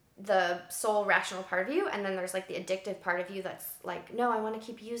the soul rational part of you, and then there's like the addictive part of you that's like, no, I want to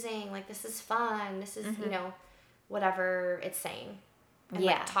keep using, like, this is fun, this is you know, whatever it's saying, and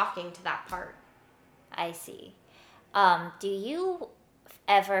like talking to that part. I see. Do you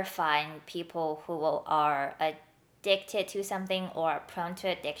ever find people who are addicted to something or prone to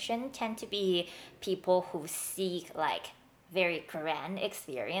addiction tend to be people who seek like very grand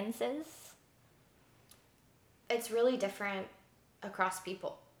experiences? It's really different across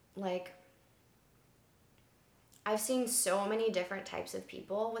people. Like, I've seen so many different types of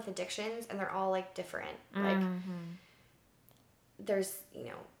people with addictions, and they're all like different. Like, there's, you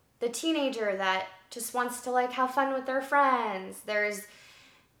know, the teenager that just wants to like have fun with their friends. There's,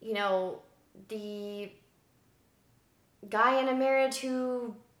 you know, the guy in a marriage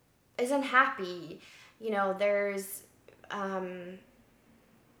who isn't happy. You know, there's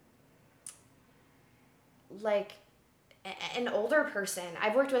like an older person.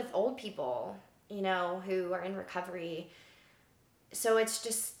 I've worked with old people, you know, who are in recovery. So it's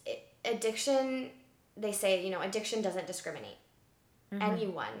just addiction. They say, you know, addiction doesn't discriminate.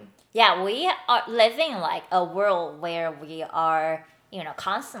 Anyone. Yeah, we are living like a world where we are, you know,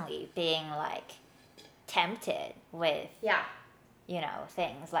 constantly being like tempted with, you know,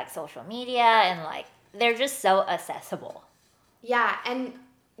 things like social media, and like they're just so accessible. Yeah, and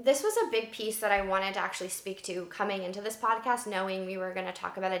this was a big piece that I wanted to actually speak to coming into this podcast, knowing we were going to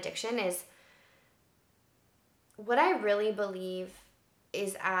talk about addiction, is what I really believe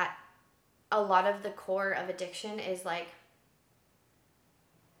is at a lot of the core of addiction is like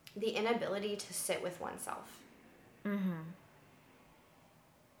the inability to sit with oneself.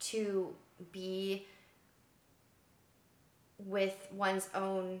 To be with one's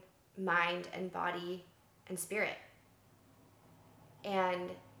own mind and body and spirit.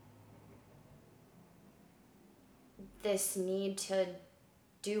 And this need to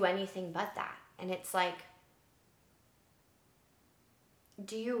do anything but that. And it's like,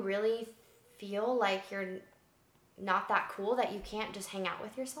 do you really feel like you're not that cool that you can't just hang out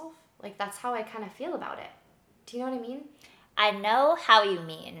with yourself? Like, that's how I kind of feel about it. Do you know what I mean? I know how you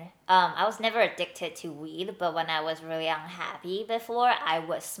mean. I was never addicted to weed, but when I was really unhappy before, I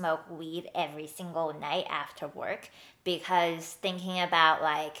would smoke weed every single night after work, because thinking about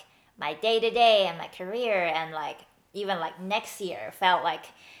like my day-to-day and my career and like even like next year felt like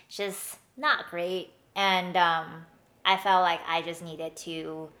just not great. And I felt like I just needed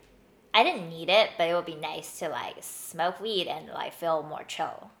to, I didn't need it, but it would be nice to like smoke weed and like feel more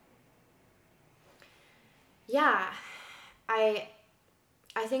chill. Yeah. I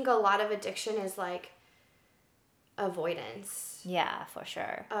think a lot of addiction is like avoidance. Yeah, for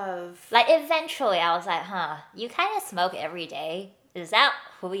sure. Of like eventually I was like, you kind of smoke every day. Is that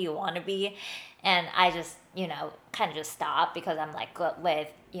who you want to be? And I just, you know, kind of just stopped because I'm like good with,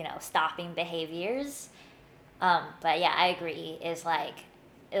 you know, stopping behaviors. But yeah, I agree. It's like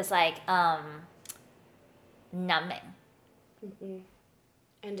is like numbing. Mm-hmm.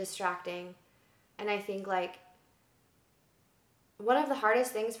 And distracting. And I think like one of the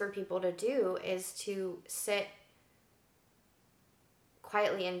hardest things for people to do is to sit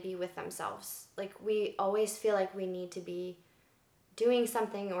quietly and be with themselves. Like we always feel like we need to be doing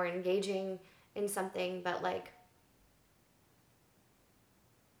something or engaging in something, but like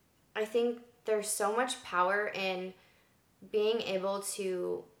I think there's so much power in being able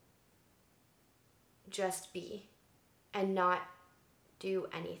to just be and not do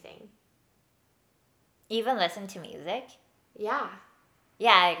anything. Even listen to music. Yeah.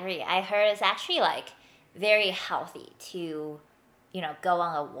 Yeah, I agree. I heard it's actually like very healthy to, go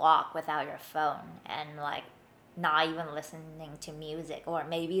on a walk without your phone and like not even listening to music, or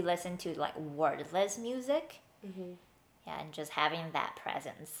maybe listen to like wordless music. Mm-hmm. Yeah, and just having that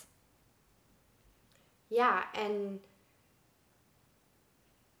presence. Yeah, and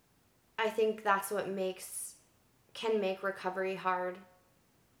I think that's what can make recovery hard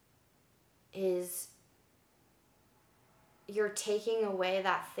is you're taking away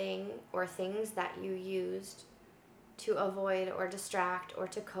that thing or things that you used to avoid or distract or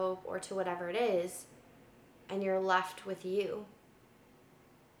to cope or to whatever it is, and you're left with you.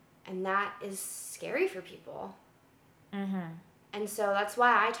 And that is scary for people. Mm-hmm. And so that's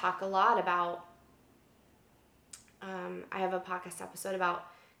why I talk a lot about, I have a podcast episode about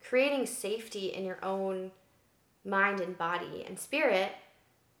creating safety in your own mind and body and spirit,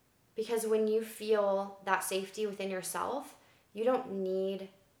 because when you feel that safety within yourself, you don't need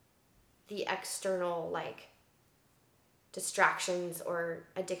the external like distractions or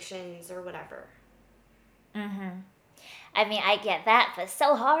addictions or whatever. Mm-hmm. I mean, I get that, but it's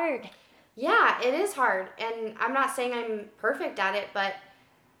so hard. Yeah, it is hard. And I'm not saying I'm perfect at it, but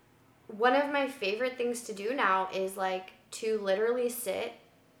one of my favorite things to do now is like to literally sit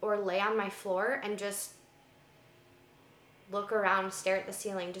or lay on my floor and just look around, stare at the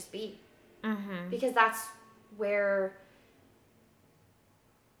ceiling, just be. Mm-hmm. Because that's where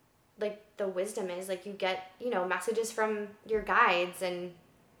like the wisdom is. Like you get, messages from your guides, and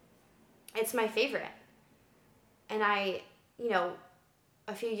it's my favorite. And I,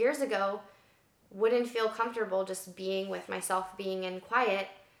 a few years ago wouldn't feel comfortable just being with myself, being in quiet,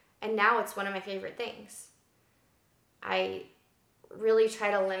 and now it's one of my favorite things. I really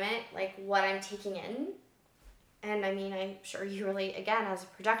try to limit like what I'm taking in. And I mean, I'm sure you relate again as a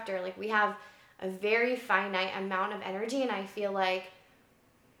projector, like we have a very finite amount of energy, and I feel like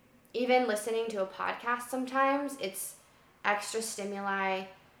even listening to a podcast sometimes it's extra stimuli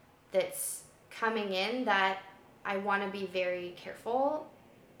that's coming in that I want to be very careful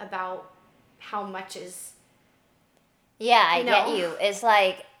about how much is. Yeah, I get you. It's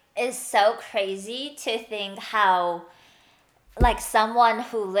like, it's so crazy to think how, like, someone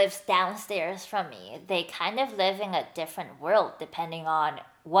who lives downstairs from me, they kind of live in a different world depending on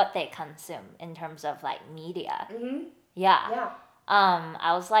what they consume in terms of like media. Mm-hmm. Yeah. Yeah.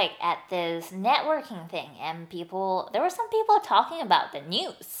 I was like at this networking thing, and there were some people talking about the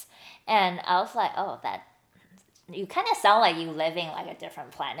news, and I was like, oh, that you kind of sound like you living like a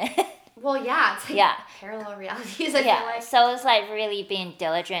different planet. Well, yeah, it's like Yeah. parallel realities, I Yeah, feel like. so it's like really being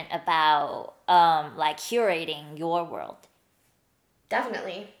diligent about like curating your world.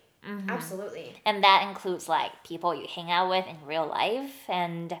 Definitely. Mm-hmm. Absolutely. And that includes like people you hang out with in real life,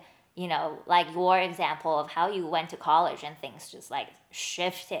 and like your example of how you went to college and things just like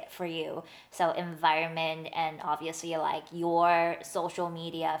shifted for you. So environment, and obviously like your social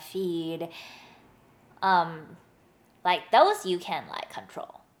media feed, like those you can like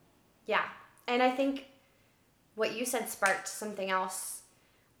control. Yeah. And I think what you said sparked something else,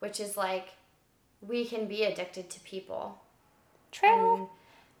 which is like we can be addicted to people. True. And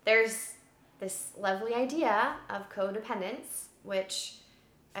there's this lovely idea of codependence, which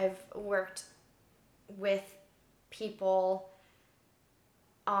I've worked with people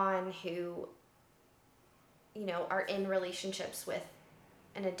on who, are in relationships with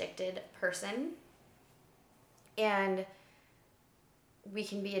an addicted person. And we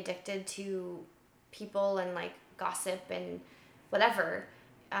can be addicted to people and like gossip and whatever.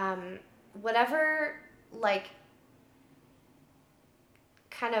 Whatever, like,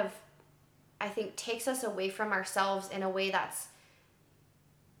 kind of, I think, takes us away from ourselves in a way that's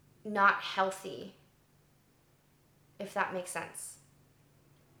not healthy, if that makes sense.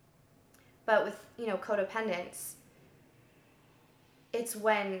 But with, codependence, it's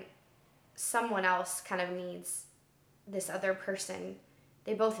when someone else kind of needs this other person.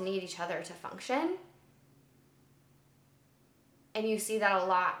 They both need each other to function. And you see that a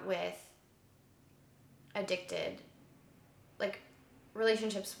lot with addicted, like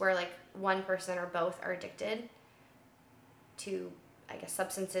relationships where like one person or both are addicted to, I guess,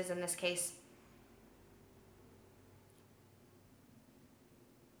 substances in this case,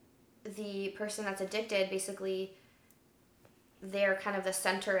 the person that's addicted, basically they're kind of the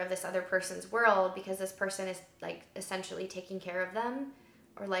center of this other person's world because this person is like essentially taking care of them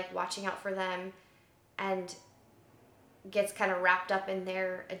or like watching out for them, and gets kind of wrapped up in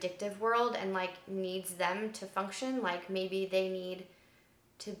their addictive world and like needs them to function. Like maybe they need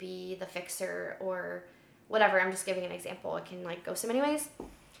to be the fixer or whatever. I'm just giving an example. It can like go so many ways.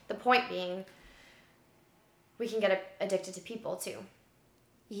 The point being, we can get addicted to people too.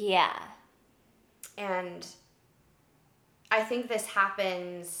 Yeah. And I think this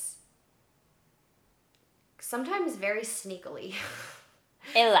happens sometimes very sneakily.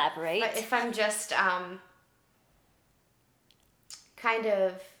 Elaborate. But if I'm just kind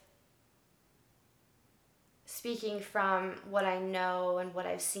of speaking from what I know and what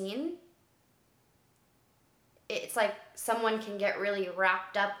I've seen, it's like someone can get really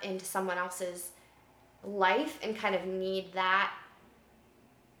wrapped up into someone else's life and kind of need that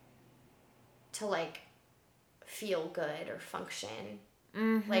to like feel good or function.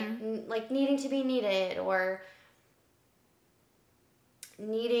 Mm-hmm. Like needing to be needed, or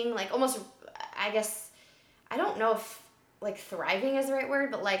needing like almost, I guess, I don't know if like thriving is the right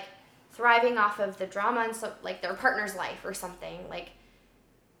word, but like thriving off of the drama and so like their partner's life or something. Like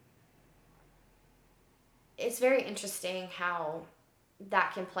it's very interesting how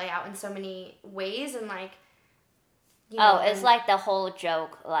that can play out in so many ways. And like, you know, It's like the whole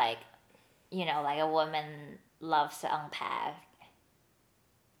joke, like, you know, like a woman loves to unpack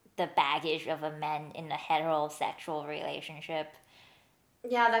the baggage of a man in a heterosexual relationship.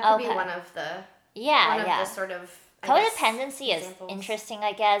 yeah, that could be one of the the sort of, I guess, codependency is examples. interesting,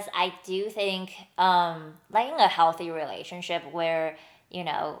 I guess. I do think like in a healthy relationship where, you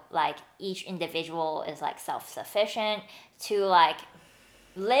know, like each individual is like self-sufficient, to like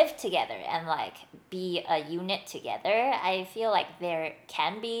live together and like be a unit together, I feel like there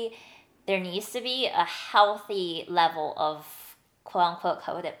needs to be a healthy level of quote unquote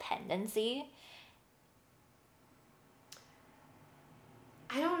codependency.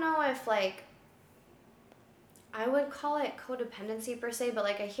 I don't know if like I would call it codependency per se, but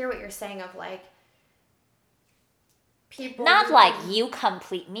like I hear what you're saying of like people Not who like can, you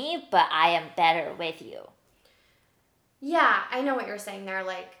complete me, but I am better with you. yeah, I know what you're saying there.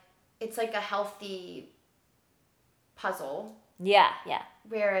 Like it's like a healthy puzzle, Yeah, yeah.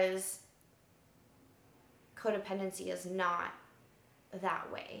 whereas codependency is not that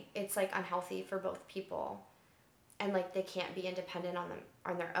way. It's like unhealthy for both people, and like they can't be independent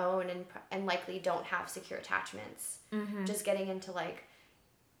on their own, and likely don't have secure attachments. Mm-hmm. Just getting into like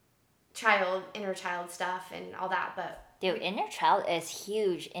inner child stuff and all that. But Dude, inner child is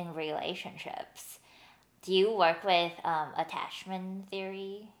huge in relationships. Do you work with attachment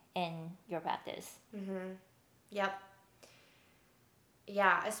theory in your practice? yep.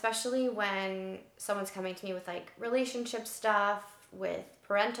 Yeah, especially when someone's coming to me with like relationship stuff, with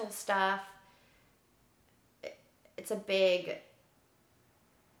parental stuff. It's a big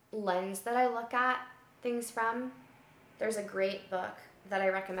lens that I look at things from. There's a great book that I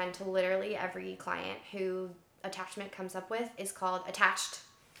recommend to literally every client who attachment comes up with. Is called Attached.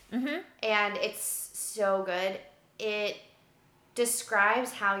 Mm-hmm. And it's so good. It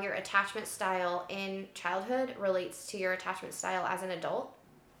describes how your attachment style in childhood relates to your attachment style as an adult.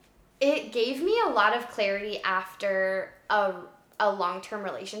 It gave me a lot of clarity after a long-term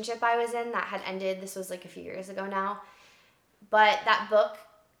relationship I was in that had ended. This was like a few years ago now. But that book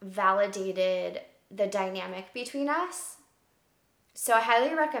validated the dynamic between us. So I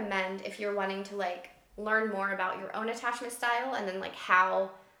highly recommend, if you're wanting to like learn more about your own attachment style and then like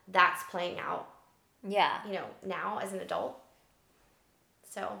how that's playing out, Yeah. you know, now as an adult.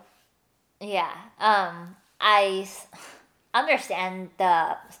 So Yeah. I understand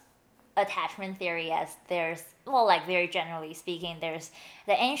the attachment theory as there's, well, like very generally speaking, there's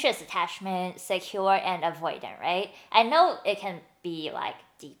the anxious attachment, secure, and avoidant, right? I know it can be like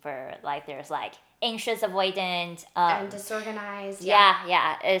deeper, like there's like anxious avoidant, and disorganized.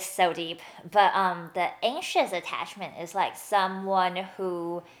 yeah, it's so deep. But the anxious attachment is like someone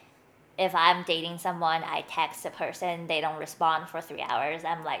who, if I'm dating someone, I text a person, they don't respond for 3 hours,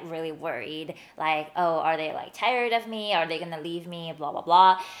 I'm like really worried. Like, oh, are they like tired of me? Are they gonna leave me? Blah blah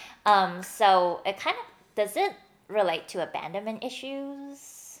blah. So it kind of, does it relate to abandonment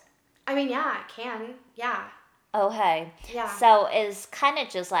issues? I mean, yeah, it can. Yeah. Okay. Yeah. So it's kind of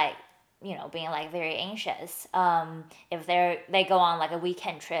just like, you know, being like very anxious. If they go on like a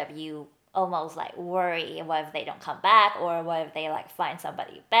weekend trip, you almost like worry what if they don't come back or what if they like find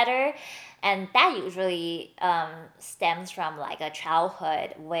somebody better. And that usually stems from like a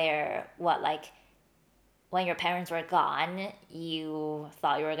childhood where what like when your parents were gone, you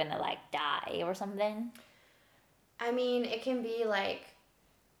thought you were gonna like die or something. I mean, it can be like,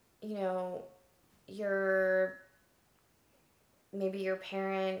 you know, your maybe your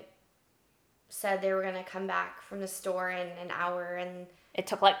parent said they were going to come back from the store in an hour and it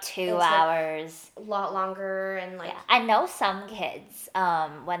took like 2 took hours. a lot longer and like Yeah, I know some kids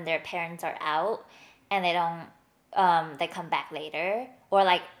when their parents are out and they don't they come back later or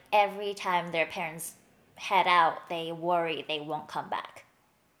like every time their parents head out they worry they won't come back.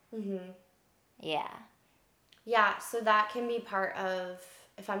 Mhm. Yeah. Yeah, so that can be part of,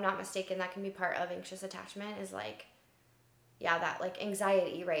 if I'm not mistaken, that can be part of anxious attachment is like, yeah, that like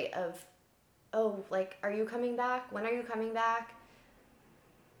anxiety, right? Of, oh, like, are you coming back? When are you coming back?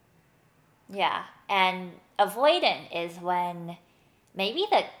 Yeah. And avoidant is when maybe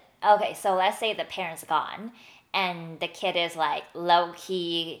okay, so let's say the parent's gone and the kid is like low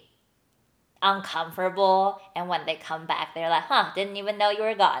key uncomfortable and when they come back they're like, huh, didn't even know you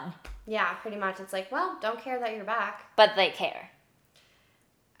were gone. Yeah, pretty much. It's like, well, don't care that you're back. But they care.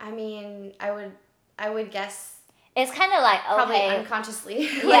 I mean, I would guess It's kind of like, probably okay, unconsciously.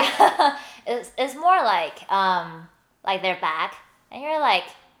 yeah. It's more like they're back and you're like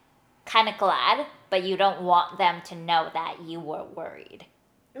kind of glad, but you don't want them to know that you were worried.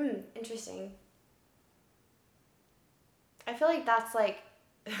 Interesting. I feel like that's like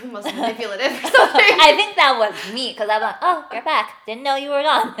almost manipulative or something. I think that was me because I'm like, oh, you're back. Didn't know you were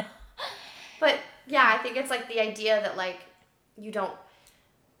gone. But yeah, I think it's like the idea that like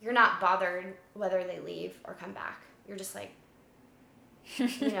you're not bothered whether they leave or come back. You're just like,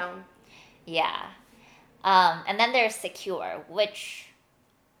 you know. Yeah. And then there's secure, which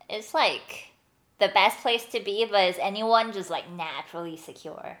is like the best place to be, but is anyone just like naturally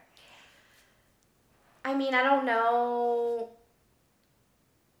secure? I mean, I don't know.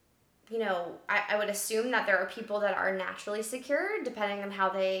 You know, I would assume that there are people that are naturally secure depending on how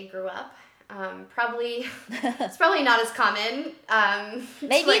they grew up. Probably, it's probably not as common.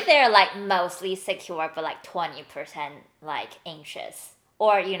 Maybe like, they're like mostly secure, but like 20% like anxious.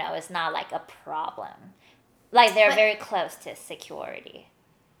 Or, it's not like a problem. Like they're but very close to security.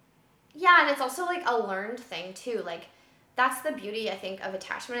 yeah, and it's also like a learned thing too. Like, that's the beauty, I think, of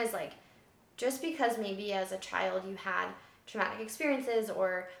attachment is like, just because maybe as a child you had traumatic experiences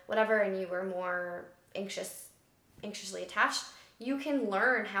or whatever and you were more anxiously attached, you can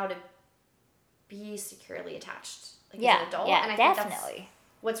learn how to be securely attached like as an adult. Yeah, And I think definitely. that's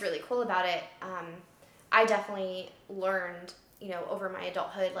what's really cool about it. I definitely learned, over my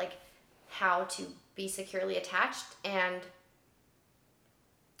adulthood, like how to be securely attached, and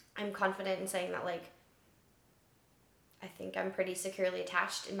I'm confident in saying that like I think I'm pretty securely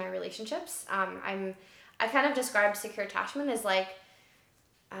attached in my relationships. I kind of describe secure attachment as like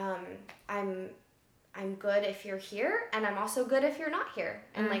I'm good if you're here, and I'm also good if you're not here,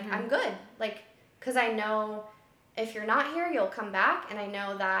 and like I'm good, like because I know if you're not here, you'll come back, and I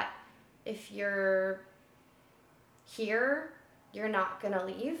know that if you're here, you're not gonna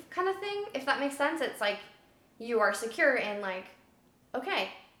leave, kind of thing. If that makes sense, it's like you are secure and like okay,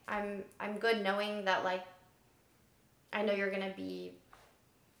 I'm good knowing that like I know you're gonna be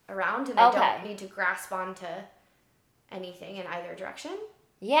around, and I don't need to grasp onto anything in either direction.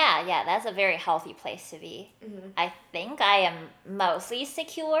 Yeah, that's a very healthy place to be. Mm-hmm. I think I am mostly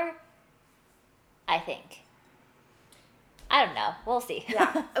secure. I think. I don't know. We'll see.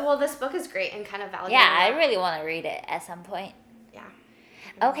 Yeah. Well, this book is great and kind of validating. Yeah, I really want to read it at some point. Yeah.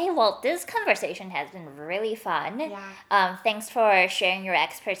 Okay, well, this conversation has been really fun. Yeah. Thanks for sharing your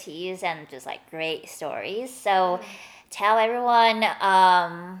expertise and just like great stories. So, tell everyone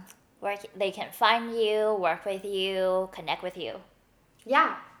where they can find you, work with you, connect with you.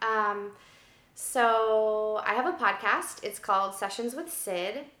 Yeah. So I have a podcast. It's called Sessions with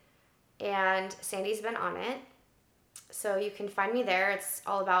Sid, and Sandy's been on it. So you can find me there. It's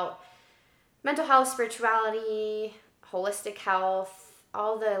all about mental health, spirituality, holistic health,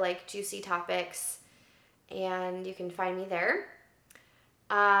 all the like juicy topics, and you can find me there.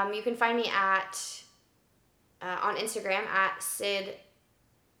 You can find me at on Instagram at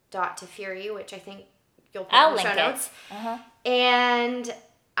sid.tafuri, which I think you'll put in the show notes. And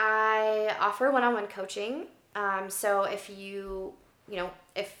I offer one-on-one coaching. So if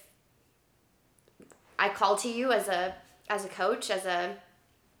if I call to you as a coach, as a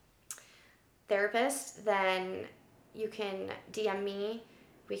therapist, then you can DM me.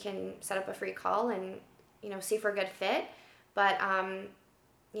 We can set up a free call and see if we're a good fit. But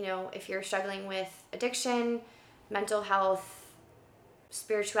if you're struggling with addiction, mental health,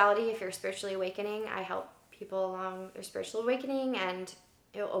 spirituality, if you're spiritually awakening, I help people along their spiritual awakening and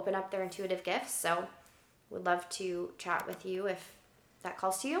it'll open up their intuitive gifts. So would love to chat with you if that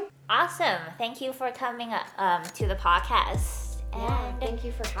calls to you. Awesome. Thank you for coming to the podcast. And thank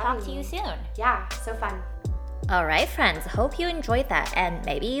you for having me. Talk to you soon. Yeah, so fun. All right, friends. Hope you enjoyed that and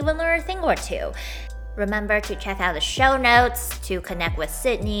maybe even learn a thing or two. Remember to check out the show notes to connect with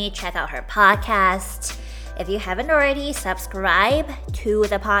Sydney, check out her podcast. If you haven't already, subscribe to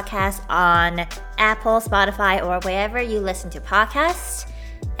the podcast on Apple, Spotify, or wherever you listen to podcasts.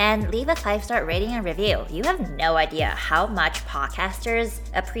 And leave a 5-star rating and review. You have no idea how much podcasters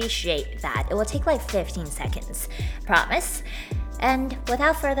appreciate that. It will take like 15 seconds. Promise. And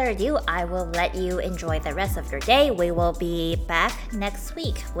without further ado, I will let you enjoy the rest of your day. We will be back next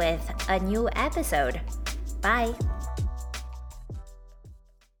week with a new episode. Bye.